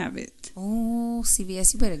not have it. Oh,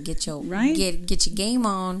 CVS, you better get your get your game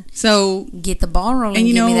on. So get the ball rolling. And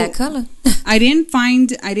give me that color. I didn't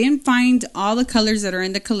find all the colors that are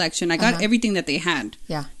in the collection. I got everything that they had.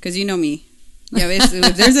 Yeah, because you know me. Yeah,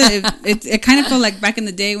 it kind of felt like back in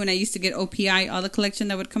the day when I used to get OPI, all the collection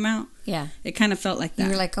that would come out. Yeah, it kind of felt like that.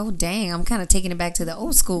 You're like, oh dang, I'm kind of taking it back to the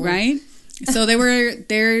old school, right? So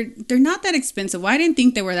they're not that expensive. Well, I didn't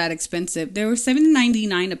think they were that expensive. They were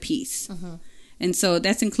 $7.99 a piece. And so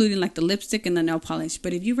that's including like the lipstick and the nail polish.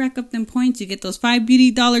 But if you rack up them points, you get those $5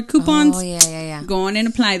 beauty coupons. Oh, yeah. Go on and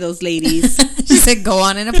apply those, ladies. She said go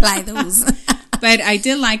on and apply those. But I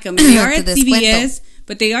did like them. They are at CVS,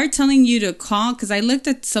 but they are telling you to call. Because I looked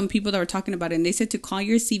at some people that were talking about it, and they said to call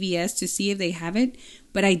your CVS to see if they have it.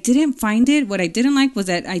 But I didn't find it. What I didn't like was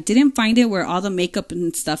that I didn't find it where all the makeup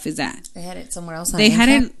and stuff is at. They had it somewhere else on They had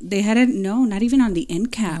it, no, not even on the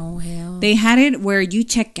end cap. Oh, hell. They had it where you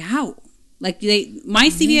check out. Like my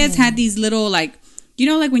CVS had these little, like, you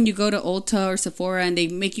know, like when you go to Ulta or Sephora and they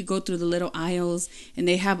make you go through the little aisles and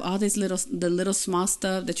they have all this the little small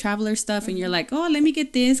stuff, the traveler stuff, and you're like, oh, let me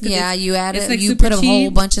get this. Yeah, you add it. Like you put a whole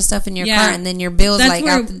bunch of stuff in your cart, and then your bill's like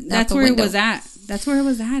out the window. That's where it was at. That's where it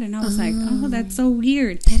was at, and I was like, oh, that's so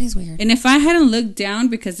weird. That is weird. And if I hadn't looked down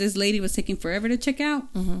because this lady was taking forever to check out,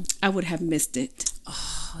 I would have missed it.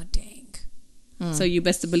 Oh, dang. So you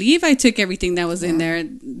best to believe I took everything that was in there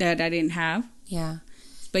that I didn't have. Yeah.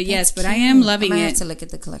 But yes, but I am loving it. I have to look at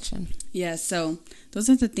the collection. Yeah, so those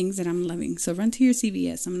are the things that I'm loving. So run to your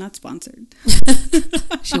CVS. I'm not sponsored.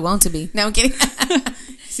 She wants to be. No, I'm kidding.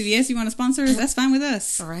 CVS, you want to sponsor us? That's fine with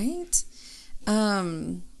us. Right.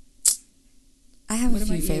 I have a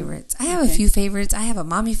few favorites. I have a few favorites. I have a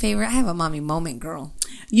mommy favorite. I have a mommy moment, girl.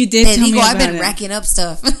 You did tell me about I've been racking up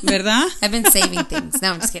stuff. ¿Verdad? I've been saving things.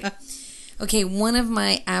 No, I'm just kidding. Okay, one of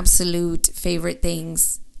my absolute favorite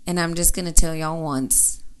things, and I'm just going to tell y'all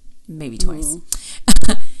once, maybe twice.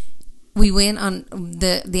 We went on,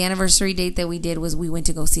 the anniversary date that we did was we went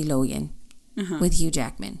to go see Logan with Hugh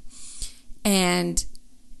Jackman. And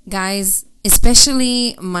guys,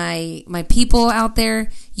 especially my people out there,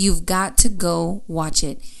 you've got to go watch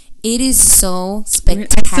it. It is so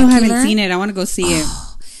spectacular. I still haven't seen it. I want to go see it.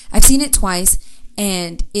 I've seen it twice.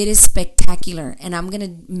 And it is spectacular. And I'm going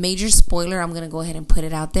to, major spoiler, I'm going to go ahead and put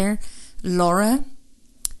it out there. Laura,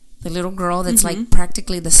 the little girl that's like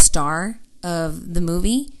practically the star of the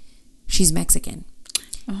movie, she's Mexican.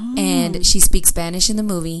 Oh. And she speaks Spanish in the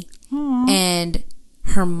movie. Aww. And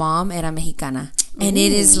her mom era Mexicana. And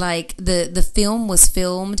it is like, the film was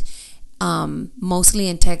filmed mostly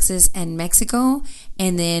in Texas and Mexico,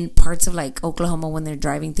 and then parts of like Oklahoma when they're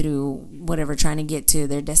driving through whatever, trying to get to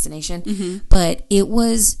their destination. But it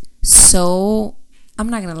was so, I'm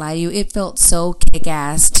not gonna lie to you, it felt so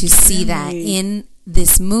kick-ass to see that in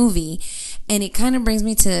this movie. And it kind of brings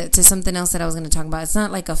me to something else that I was going to talk about. It's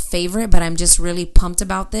not like a favorite, but I'm just really pumped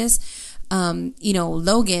about this. You know,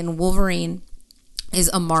 Logan, Wolverine, is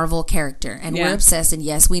a Marvel character, and we're obsessed. And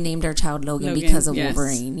yes, we named our child Logan because of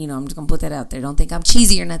Wolverine. You know, I'm just gonna put that out there. Don't think I'm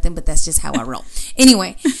cheesy or nothing, but that's just how I roll.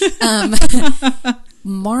 Anyway,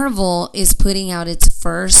 Marvel is putting out its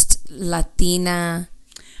first Latina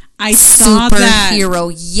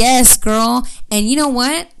superhero. Yes, girl. And you know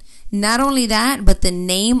what? Not only that, but the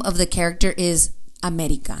name of the character is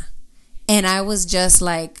America. And I was just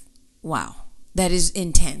like, wow, that is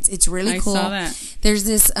intense. It's really cool. I saw that. There's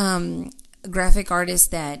this graphic artist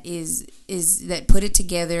that is that put it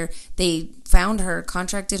together. They found her,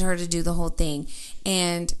 contracted her to do the whole thing,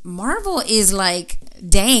 and Marvel is like,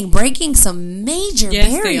 dang, breaking some major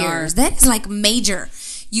barriers. That is like major.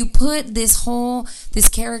 You put this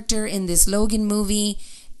character in this Logan movie.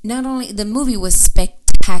 Not only the movie was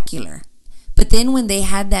spectacular, but then when they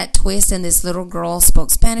had that twist and this little girl spoke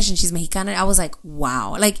Spanish and she's Mexicana, I was like,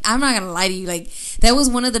 wow. Like, I'm not going to lie to you. Like, that was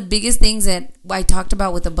one of the biggest things that I talked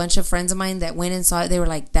about with a bunch of friends of mine that went and saw it. They were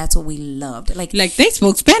like, that's what we loved. Like they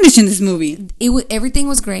spoke Spanish in this movie. Everything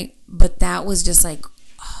was great, but that was just like,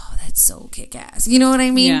 oh, that's so kick-ass. You know what I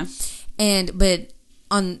mean? Yeah. But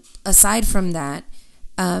aside from that,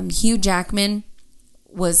 Hugh Jackman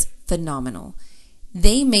was phenomenal.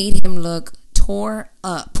 They made him look tore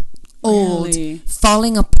up, old, really?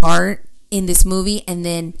 Falling apart in this movie, and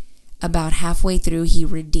then about halfway through, he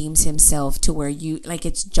redeems himself to where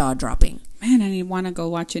it's jaw dropping. Man, I want to go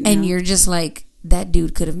watch it now. And you're just like, that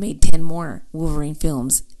dude could have made 10 more Wolverine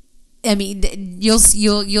films. I mean, you'll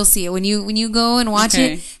see it when you go and watch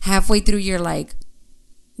it. Halfway through, you're like,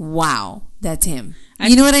 wow, that's him.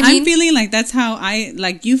 You know what I mean? I'm feeling like that's how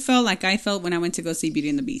you felt like I felt when I went to go see Beauty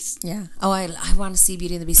and the Beast. Yeah. Oh, I want to see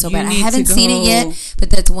Beauty and the Beast so bad. I haven't seen it yet, but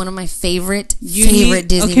that's one of my favorite Disney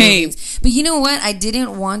movies. But you know what? I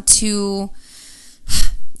didn't want to.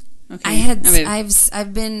 I've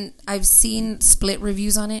seen split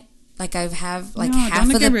reviews on it. Like half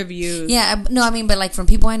of the reviews. Yeah, no, I mean, but like from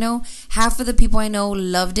people I know, half of the people I know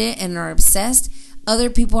loved it and are obsessed. Other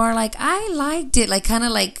people are like, I liked it, like kind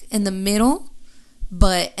of like in the middle.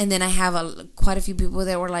 And then I have quite a few people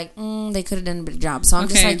that were like, they could have done a better job. So I'm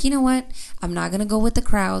just like, you know what? I'm not gonna go with the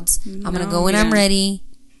crowds. I'm gonna go when I'm ready,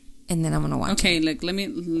 and then I'm gonna watch. Okay, look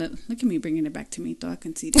at me bringing it back to me, so I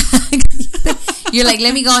can see this. You're like,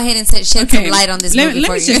 let me go ahead and shed some light on this movie.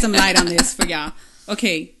 Let me shed some light on this for y'all.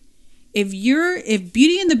 Okay. If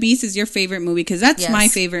Beauty and the Beast is your favorite movie, because that's my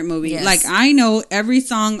favorite movie. Yes. Like, I know every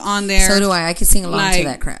song on there. So do I. I can sing along to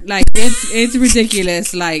that crap. Like, it's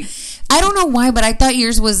ridiculous. Like, I don't know why, but I thought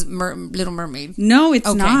yours was Little Mermaid. No,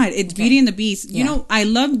 it's not. It's Beauty and the Beast. Yeah. You know, I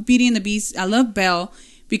love Beauty and the Beast. I love Belle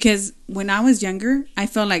because when I was younger, I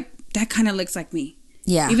felt like that kind of looks like me.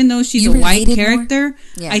 Yeah. Even though she's a white character,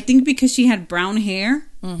 I think because she had brown hair.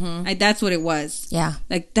 Mm-hmm. That's what it was. Yeah.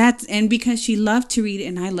 Like that's, and because she loved to read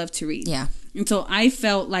and I love to read. Yeah. And so I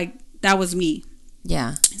felt like that was me.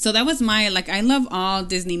 Yeah. So that was I love all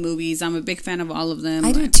Disney movies. I'm a big fan of all of them.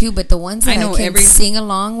 I do too, but the ones that I can sing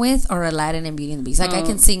along with are Aladdin and Beauty and the Beast. Like I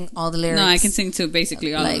can sing all the lyrics. No, I can sing to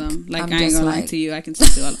basically all of them. Like I ain't gonna lie to you. I can sing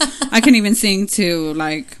to all of them. I can even sing to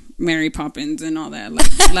like Mary Poppins and all that.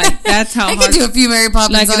 Like that's how I can do a few Mary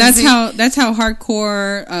Poppins. Like that's how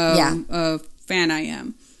hardcore fan I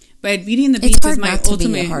am. But Beauty and the Beast is my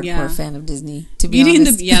ultimate. Be a hardcore fan of Disney. To be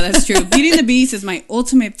honest, that's true. Beauty and the Beast is my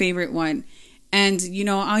ultimate favorite one. And you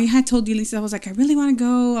know, I had told you, Lisa, I was like, I really want to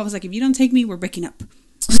go. I was like, if you don't take me, we're breaking up.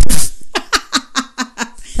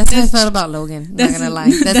 That's how I felt about Logan. I'm not gonna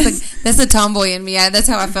lie. That's the tomboy in me. That's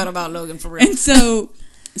how I felt about Logan for real. And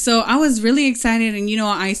so I was really excited, and you know,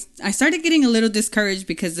 I started getting a little discouraged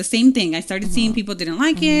because the same thing. I started seeing people didn't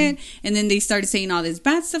like it, and then they started saying all this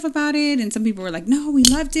bad stuff about it, and some people were like, "No, we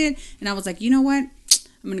loved it," and I was like, you know what?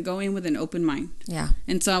 I'm gonna go in with an open mind. Yeah.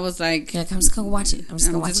 And so I was like, I'm just gonna watch it. I'm just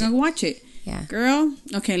gonna watch it. Yeah. Girl,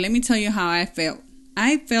 okay, let me tell you how I felt.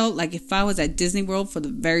 I felt like if I was at Disney World for the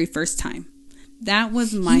very first time. That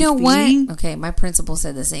was my feeling. What? Okay, my principal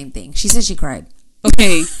said the same thing. She said she cried.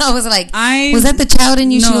 Okay. I was like, was that the child in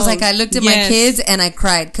you? No, she was like, I looked at my kids and I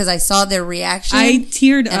cried because I saw their reaction. I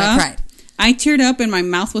teared up. I cried. I teared up and my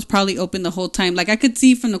mouth was probably open the whole time. Like I could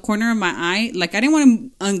see from the corner of my eye. Like I didn't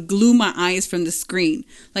want to unglue my eyes from the screen.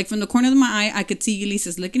 Like from the corner of my eye, I could see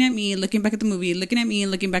Ulysses looking at me, looking back at the movie, looking at me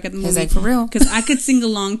and looking back at the movie. It's like for real. Because I could sing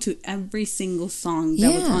along to every single song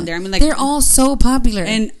that was on there. I mean, like they're all so popular.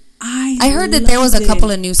 And I heard that there was a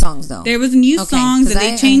couple of new songs though. There was new songs and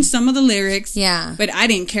they changed some of the lyrics. Yeah. But I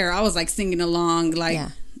didn't care. I was like singing along. Like,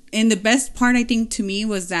 and the best part I think to me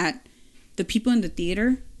was that the people in the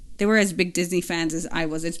theater, they were as big Disney fans as I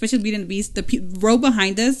was, especially Beauty and the Beast. The row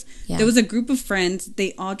behind us, there was a group of friends.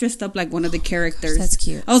 They all dressed up like one of the characters. Gosh, that's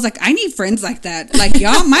cute. I was like, I need friends like that. Like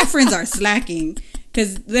y'all, my friends are slacking.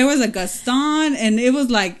 Because there was a Gaston and it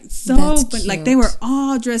was like but like they were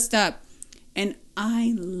all dressed up. And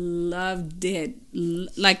I loved it.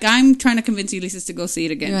 Like I'm trying to convince Ulysses to go see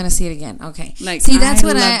it again. You want to see it again? Okay. Like see, that's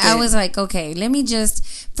what I was like. Okay, let me just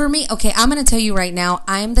for me. Okay, I'm gonna tell you right now.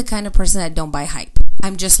 I'm the kind of person that don't buy hype.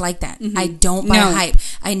 I'm just like that. Mm-hmm. I don't buy hype.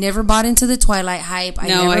 I never bought into the Twilight hype.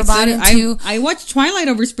 I watched Twilight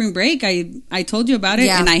over spring break. I told you about it,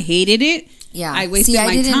 and I hated it. Yeah, I wasted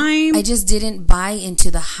my time. I just didn't buy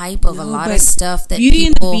into the hype of a lot of stuff that Beauty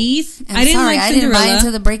and the Beast. I didn't buy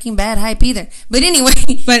into the Breaking Bad hype either. But anyway,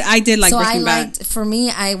 but I did like Breaking Bad. For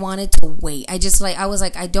me, I wanted to wait. I was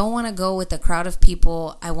like, I don't want to go with a crowd of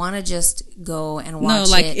people. I want to just go and watch.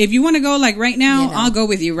 No, like if you want to go like right now, I'll go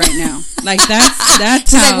with you right now. Like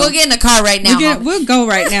that's how. Like, we'll get in the car right now. We'll go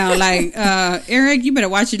right now. Like Eric, you better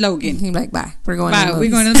watch it, Logan. He's like, bye. We're going to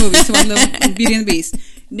the movies. So Beauty and the Beast.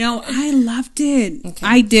 No, I loved it. Okay.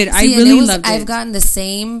 I did. I really loved it. I've gotten the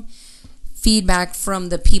same feedback from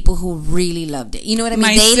the people who really loved it. You know what I mean?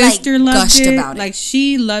 My sister loved it. About it. Like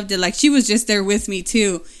she loved it. Like she was just there with me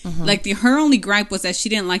too. Mm-hmm. Like her only gripe was that she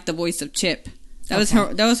didn't like the voice of Chip. That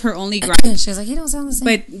was her only gripe. She was like, "You don't sound the same."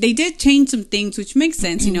 But they did change some things, which makes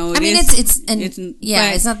sense. You know,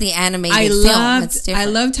 it's not the animated film. I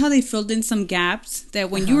loved how they filled in some gaps that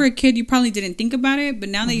when you were a kid, you probably didn't think about it, but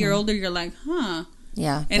now that you're older, you're like, huh.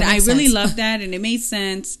 Yeah. And I really loved that, and it made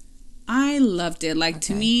sense. I loved it. Like,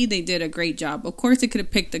 to me, they did a great job. Of course, they could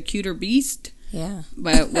have picked a cuter Beast. Yeah.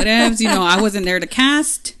 But whatevs, I wasn't there to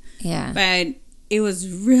cast. Yeah. But it was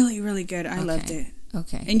really, really good. I loved it.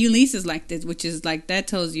 Okay. And Ulysses liked it, which is like, that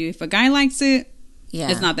tells you if a guy likes it,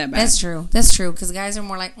 it's not that bad. That's true. Because guys are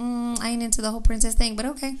more like, I ain't into the whole princess thing, but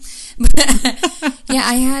okay. Yeah,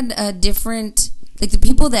 I had a different, like the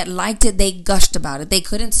people that liked it, they gushed about it. They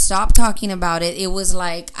couldn't stop talking about it. It was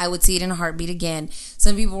like, I would see it in a heartbeat again.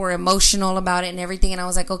 Some people were emotional about it and everything. And I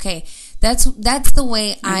was like, okay, that's the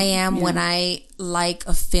way I am when I like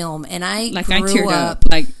a film. And I teared up.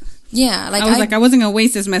 Yeah, I wasn't gonna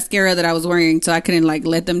waste this mascara that I was wearing, so I couldn't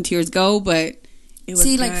let them tears go. But it was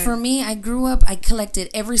good. For me, I grew up. I collected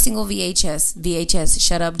every single VHS.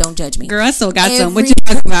 Shut up, don't judge me. Girl, I still got some. What you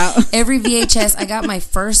talking about? Every VHS. I got my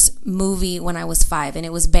first movie when I was 5, and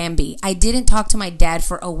it was Bambi. I didn't talk to my dad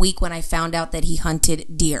for a week when I found out that he hunted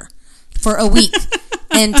deer. For a week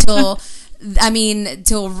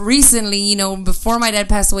till recently, before my dad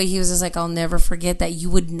passed away, he was just like, I'll never forget that you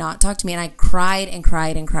would not talk to me. And I cried and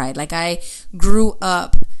cried and cried. Like, I grew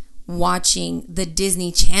up watching the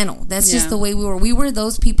Disney Channel. That's just the way we were. We were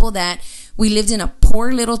those people that we lived in a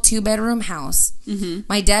poor little 2-bedroom house. Mm-hmm.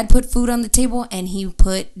 My dad put food on the table and he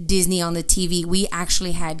put Disney on the TV. We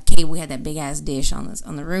actually had cable. We had that big ass dish on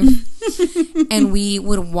the roof. And we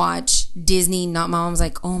would watch Disney. My mom was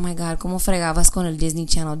like, oh my God, ¿cómo fregabas con el Disney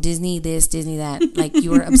Channel? Disney this, Disney that. Like,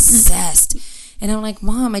 you were obsessed. And I'm like,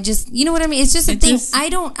 Mom, you know what I mean? It's just a thing. I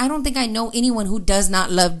don't think I know anyone who does not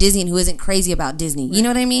love Disney and who isn't crazy about Disney. You know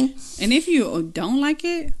what I mean? And if you don't like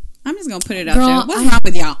it, I'm just going to put it out there. What's wrong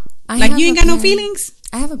with y'all? You ain't got no feelings?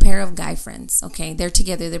 I have a pair of guy friends, okay? They're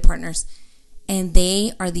together, they're partners. And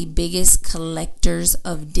they are the biggest collectors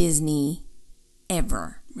of Disney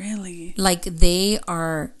ever. Really? Like, they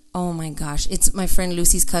are, oh my gosh. It's my friend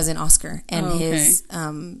Lucy's cousin, Oscar, and his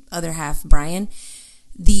other half, Brian.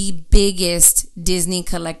 The biggest Disney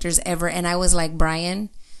collectors ever. And I was like, Brian,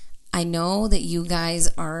 I know that you guys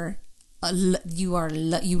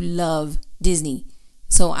you love Disney.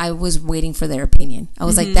 So I was waiting for their opinion. I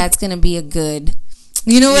was like, that's going to be a good,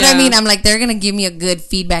 you know what I mean? I'm like, they're going to give me a good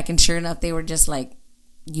feedback. And sure enough, they were just like,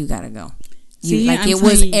 you got to go. It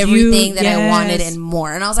was everything that I wanted and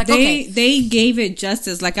more. And I was like, okay. They gave it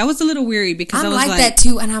justice. Like, I was a little weary because I was like that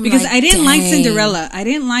too. And because I didn't like Cinderella. I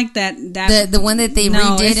didn't like that the one that they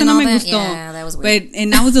redid and all that. Yeah, that was weird.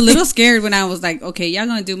 And I was a little scared when I was like, okay, y'all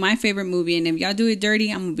gonna do my favorite movie, and if y'all do it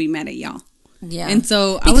dirty, I'm gonna be mad at y'all. Yeah, and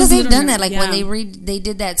so because they've done that. Like when they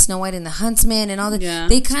did that Snow White and the Huntsman and all that. Yeah.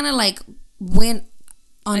 They kind of like went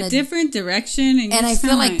on a different direction, and I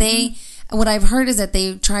feel like they. What I've heard is that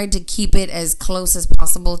they tried to keep it as close as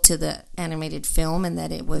possible to the animated film, and that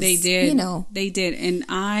it was. They did, they did, and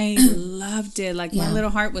I loved it. Like my little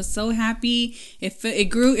heart was so happy. It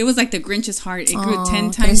grew. It was like the Grinch's heart. It grew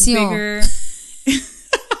 10 times bigger.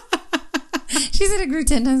 She said it grew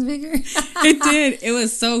 10 times bigger. It did. It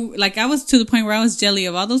was so, I was to the point where I was jelly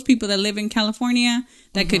of all those people that live in California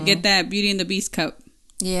that could get that Beauty and the Beast cup.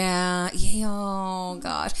 Yeah. Oh,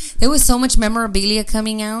 gosh. There was so much memorabilia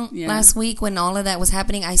coming out last week when all of that was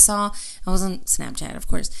happening. I was on Snapchat, of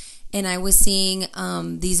course, and I was seeing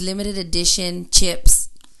these limited edition chips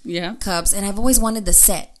cups, and I've always wanted the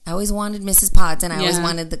set. I always wanted Mrs. Potts, and I always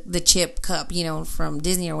wanted the chip cup, from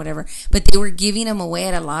Disney or whatever. But they were giving them away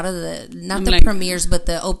at a lot of the premieres, but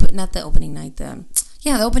the opening night. The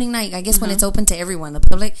opening night. I guess when it's open to everyone, the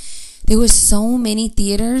public. There was so many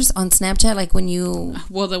theaters on Snapchat. Like when you.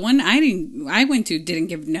 Well, the one I went to didn't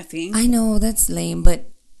give nothing. I know that's lame, but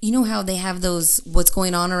you know how they have those what's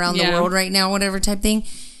going on around the world right now, whatever type thing.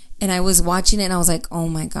 And I was watching it and I was like, oh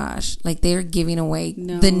my gosh. Like they're giving away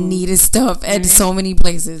the neatest stuff at so many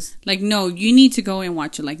places. Like, no, you need to go and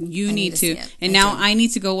watch it. Like you need to. And now I need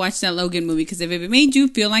to go watch that Logan movie because if it made you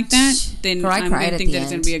feel like that, then I'm going to think that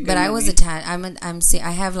it's going to be a good movie. But I was attached.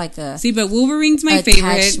 I have like a. See, but Wolverine's my favorite.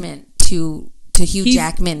 Attachment to Hugh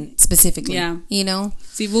Jackman specifically. Yeah.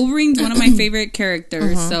 See, Wolverine's one of my favorite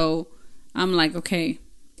characters. So I'm like, okay.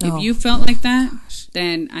 If you felt like that,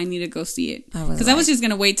 then I need to go see it. Because I was just going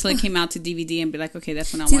to wait till it came out to DVD and be like, okay,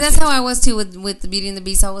 that's when I'll watch it. See, that's how I was too with the Beauty and the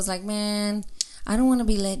Beast. I was like, man, I don't want to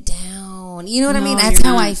be let down. You know what I mean? That's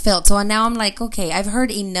how I felt. So now I'm like, okay, I've heard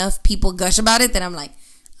enough people gush about it that I'm like,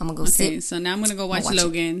 I'm going to go sit. Okay, so now I'm going to go watch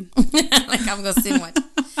Logan. Like, I'm going to sit and watch.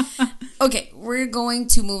 Okay, we're going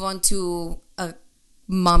to move on to a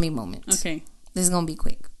mommy moment. Okay. This is going to be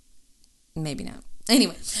quick. Maybe not.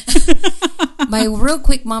 Anyway, my real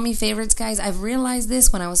quick mommy favorites, guys, I've realized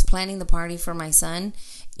this when I was planning the party for my son,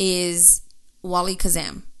 is Wally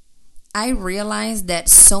Kazam. I realized that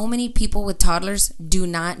so many people with toddlers do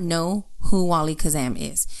not know who Wally Kazam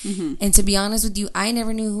is. Mm-hmm. And to be honest with you, I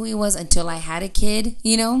never knew who he was until I had a kid,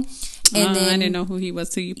 you know? And then, I didn't know who he was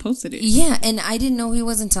till you posted it. Yeah, and I didn't know who he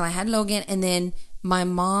was until I had Logan, and then my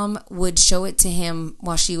mom would show it to him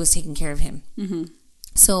while she was taking care of him. Mm-hmm.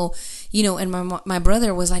 So, you know, and my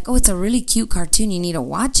brother was like, oh, it's a really cute cartoon. You need to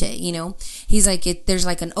watch it, you know. He's like, there's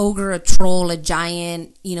like an ogre, a troll, a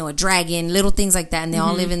giant, you know, a dragon, little things like that. And they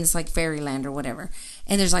all live in this like fairyland or whatever.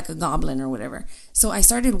 And there's like a goblin or whatever. So I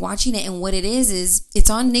started watching it. And what it is it's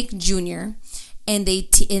on Nick Jr. And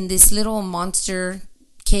in this little monster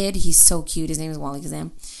kid, he's so cute. His name is Wally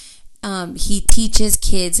Kazam. He teaches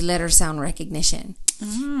kids letter sound recognition.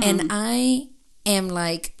 And I am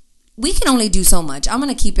like, we can only do so much. I'm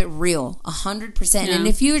going to keep it real, 100%. Yeah. And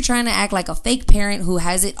if you're trying to act like a fake parent who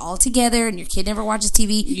has it all together and your kid never watches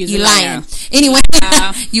TV, you lying. Anyway,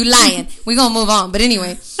 you lying. We're going to move on. But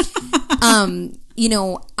anyway, you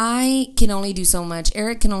know, I can only do so much.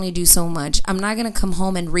 Eric can only do so much. I'm not going to come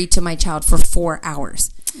home and read to my child for 4 hours.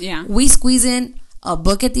 Yeah. We squeeze in a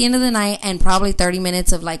book at the end of the night and probably 30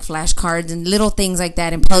 minutes of like flashcards and little things like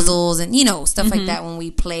that and puzzles and, you know, stuff like that when we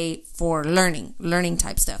play for learning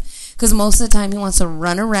type stuff. Because most of the time he wants to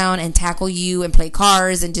run around and tackle you and play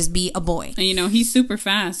cars and just be a boy. And, you know, he's super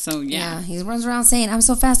fast, so yeah. He runs around saying, I'm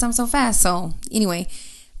so fast, I'm so fast. So, anyway,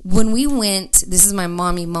 when we went, this is my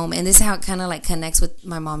mommy moment, and this is how it kind of like connects with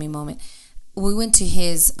my mommy moment. We went to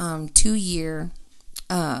his 2-year,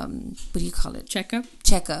 what do you call it?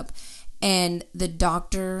 Checkup. And the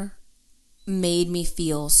doctor made me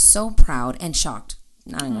feel so proud and shocked.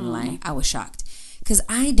 Not even gonna lie, I was shocked. Because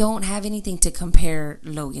I don't have anything to compare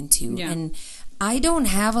Logan to. Yeah. And I don't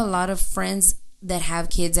have a lot of friends that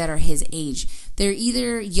have kids that are his age. They're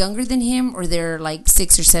either younger than him or they're like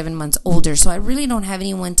 6 or 7 months older. So I really don't have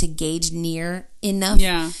anyone to gauge near enough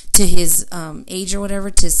to his age or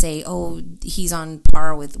whatever to say, oh, he's on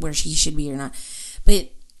par with where he should be or not.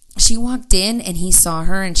 But she walked in and he saw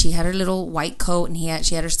her and she had her little white coat and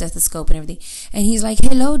she had her stethoscope and everything. And he's like,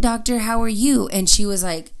 hello, doctor, how are you? And she was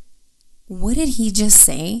like, what did he just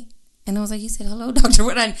say? And I was like, he said, hello, doctor.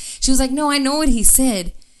 What? She was like, no, I know what he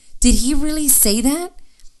said. Did he really say that?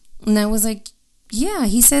 And I was like, yeah,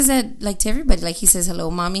 he says that like to everybody. Like he says, hello,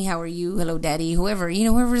 mommy, how are you? Hello, daddy, whoever, you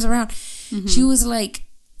know, whoever's around. Mm-hmm. She was like,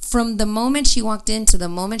 from the moment she walked in to the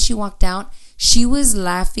moment she walked out, she was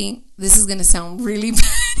laughing. This is going to sound really bad.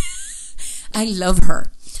 I love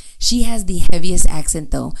her. She has the heaviest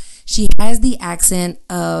accent though. She has the accent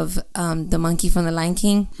of the monkey from the Lion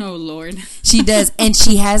King. Oh, Lord. She does. And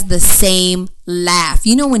she has the same laugh.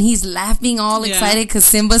 You know, when he's laughing all excited because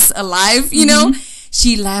Simba's alive, you know?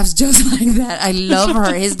 She laughs just like that. I love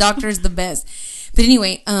her. His doctor is the best. But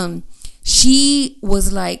anyway, she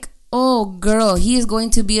was like, oh, girl, he is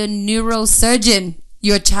going to be a neurosurgeon,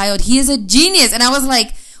 your child. He is a genius. And I was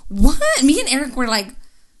like, what? Me and Eric were like,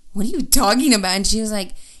 what are you talking about? And she was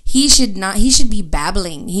like, he should be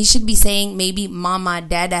babbling. He should be saying maybe mama,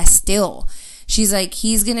 dada still. She's like,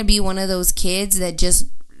 he's going to be one of those kids that just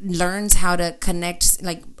learns how to connect,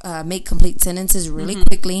 like make complete sentences really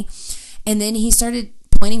quickly. And then he started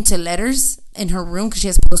pointing to letters in her room because she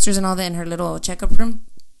has posters and all that in her little checkup room.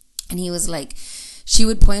 And he was like, she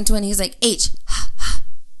would point to it and he's like, H,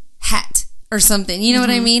 hat or something. You know what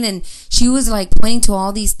I mean? And she was like pointing to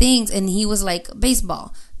all these things and he was like,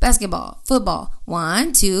 baseball, basketball, football,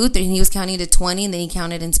 1, 2, 3. And he was counting to 20 and then he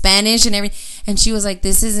counted in Spanish and everything. And she was like,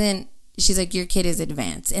 she's like, your kid is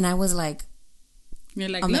advanced. And I was like, you're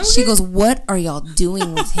like, she goes, what are y'all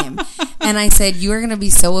doing with him? And I said, you are going to be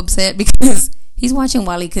so upset because he's watching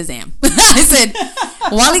Wally Kazam. I said,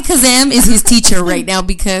 Wally Kazam is his teacher right now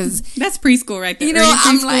because that's preschool right there. You know,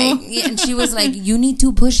 I'm like, yeah, and she was like, you need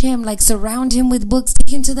to push him, like surround him with books,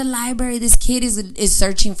 take him to the library. This kid is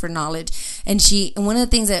searching for knowledge. And one of the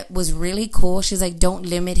things that was really cool, she's like, don't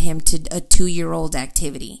limit him to a 2-year-old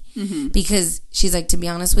activity because she's like, to be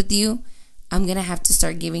honest with you, I'm going to have to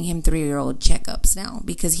start giving him 3-year-old checkups now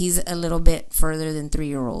because he's a little bit further than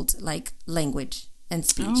 3-year-old, like language and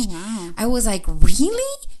speech. Oh, wow. I was like,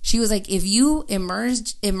 really? She was like, if you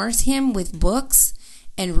immerse him with books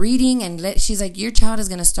and reading she's like, your child is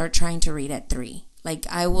going to start trying to read at 3. Like,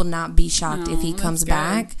 I will not be shocked if he comes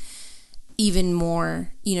back even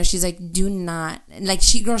more. You know, she's like, do not, like,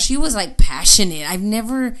 she was like passionate. I've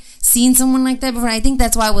never seen someone like that before. I think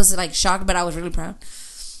that's why I was like shocked, but I was really proud.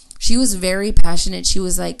 She was very passionate. She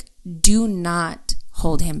was like, do not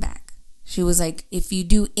hold him back. She was like, if you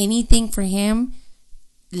do anything for him,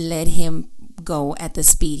 let him go at the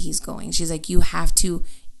speed he's going. She's like, you have to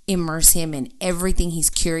immerse him in everything he's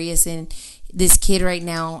curious in. This kid right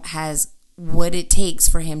now has what it takes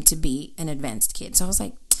for him to be an advanced kid. So I was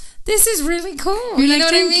like, this is really cool. You're like,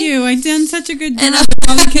 thank you. I've done such a good job.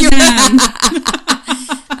 Wally Kazam.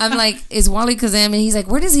 I'm like, is Wally Kazam? And he's like,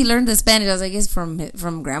 where does he learn the Spanish? I was like, it's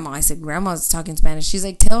from Grandma. I said, Grandma's talking Spanish. She's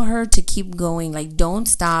like, tell her to keep going. Like, don't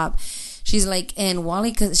stop. She's like, and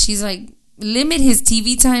Wally, she's like, limit his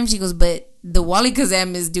TV time. She goes, but the Wally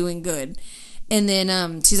Kazam is doing good. And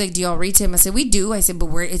then she's like, do y'all read to him? I said, we do. I said, but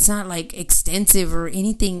it's not like extensive or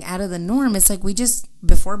anything out of the norm. It's like we just,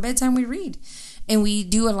 before bedtime, we read. And we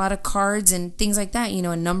do a lot of cards and things like that, you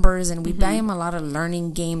know, and numbers. And we buy him a lot of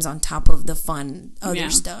learning games on top of the fun other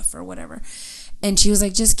stuff or whatever. And she was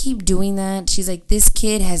like, just keep doing that. She's like, this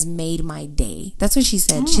kid has made my day. That's what she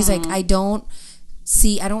said. She's like, I don't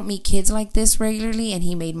meet kids like this regularly, and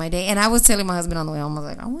he made my day. And I was telling my husband on the way home, I was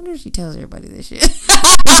like, I wonder if she tells everybody this shit.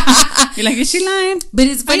 You're like, is she lying? But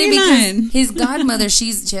it's funny because his godmother, she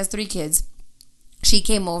has 3 kids. She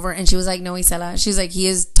came over and she was like, no, Isela. She's like, he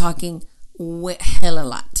is talking hell a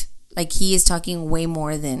lot. Like, he is talking way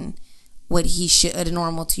more than what he should, a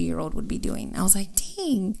normal 2-year-old would be doing. I was like,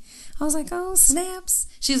 dang. I was like, oh, snaps.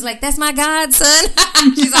 She was like, that's my godson.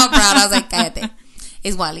 She's all proud. I was like, cállate.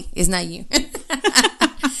 It's Wally. It's not you.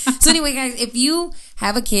 So anyway, guys, if you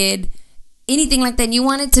have a kid, anything like that, and you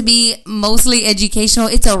want it to be mostly educational,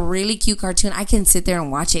 it's a really cute cartoon. I can sit there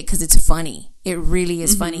and watch it because it's funny. It really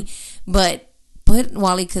is funny. But put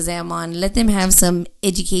Wally Kazam on. Let them have some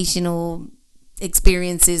educational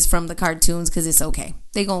experiences from the cartoons because it's okay.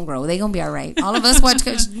 They gonna grow. They gonna be all right. All of us watch.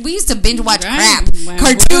 We used to binge watch crap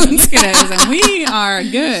cartoons. Look at us, and we are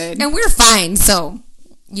good, and we're fine. So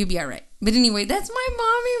you be all right. But anyway, that's my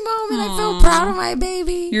mommy moment. Aww. I feel proud of my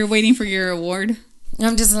baby. You're waiting for your award.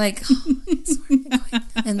 I'm just like,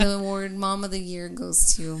 and the award Mom of the Year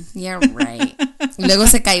goes to, yeah, right. Luego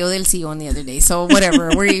se cayó del sillón the other day, so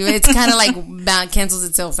whatever. It's kind of like cancels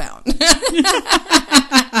itself out.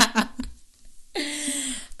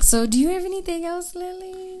 So, do you have anything else,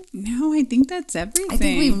 Lily? No, I think that's everything. I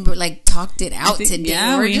think we've talked it out today.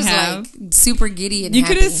 Yeah, we're just super giddy and you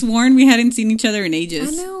happy. You could have sworn we hadn't seen each other in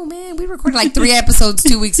ages. I know, man. We recorded 3 episodes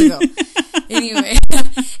 2 weeks ago. Anyway,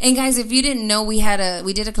 and guys, if you didn't know, we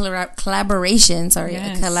did a collaboration.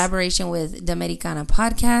 A collaboration with the Americana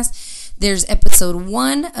Podcast. There's episode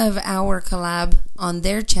 1 of our collab on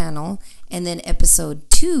their channel, and then episode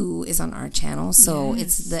 2 is on our channel. So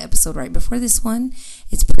it's the episode right before this one.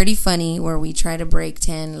 It's pretty funny, where we try to break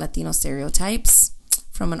 10 Latino stereotypes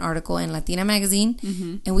from an article in Latina Magazine.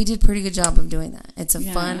 And we did a pretty good job of doing that. It's a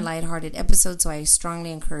fun, lighthearted episode, so I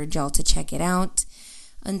strongly encourage y'all to check it out.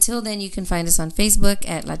 Until then, you can find us on Facebook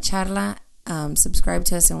at La Charla. Subscribe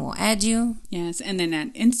to us and we'll add you. Yes, and then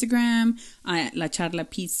at Instagram at La Charla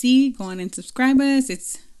PC. Go on and subscribe us.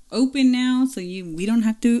 It's open now, so we don't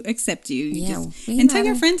have to accept you. Tell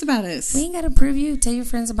your friends about us. We ain't got to prove you. Tell your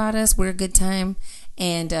friends about us. We're a good time.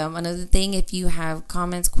 And another thing, if you have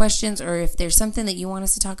comments, questions, or if there's something that you want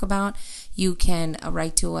us to talk about, you can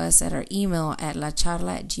write to us at our email at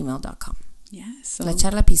lacharla@gmail.com. Yeah. So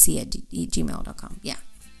lacharlapc@gmail.com. Yeah.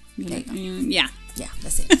 Yeah,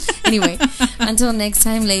 that's it. Anyway, until next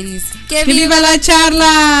time, ladies. ¡Que viva la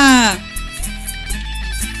charla!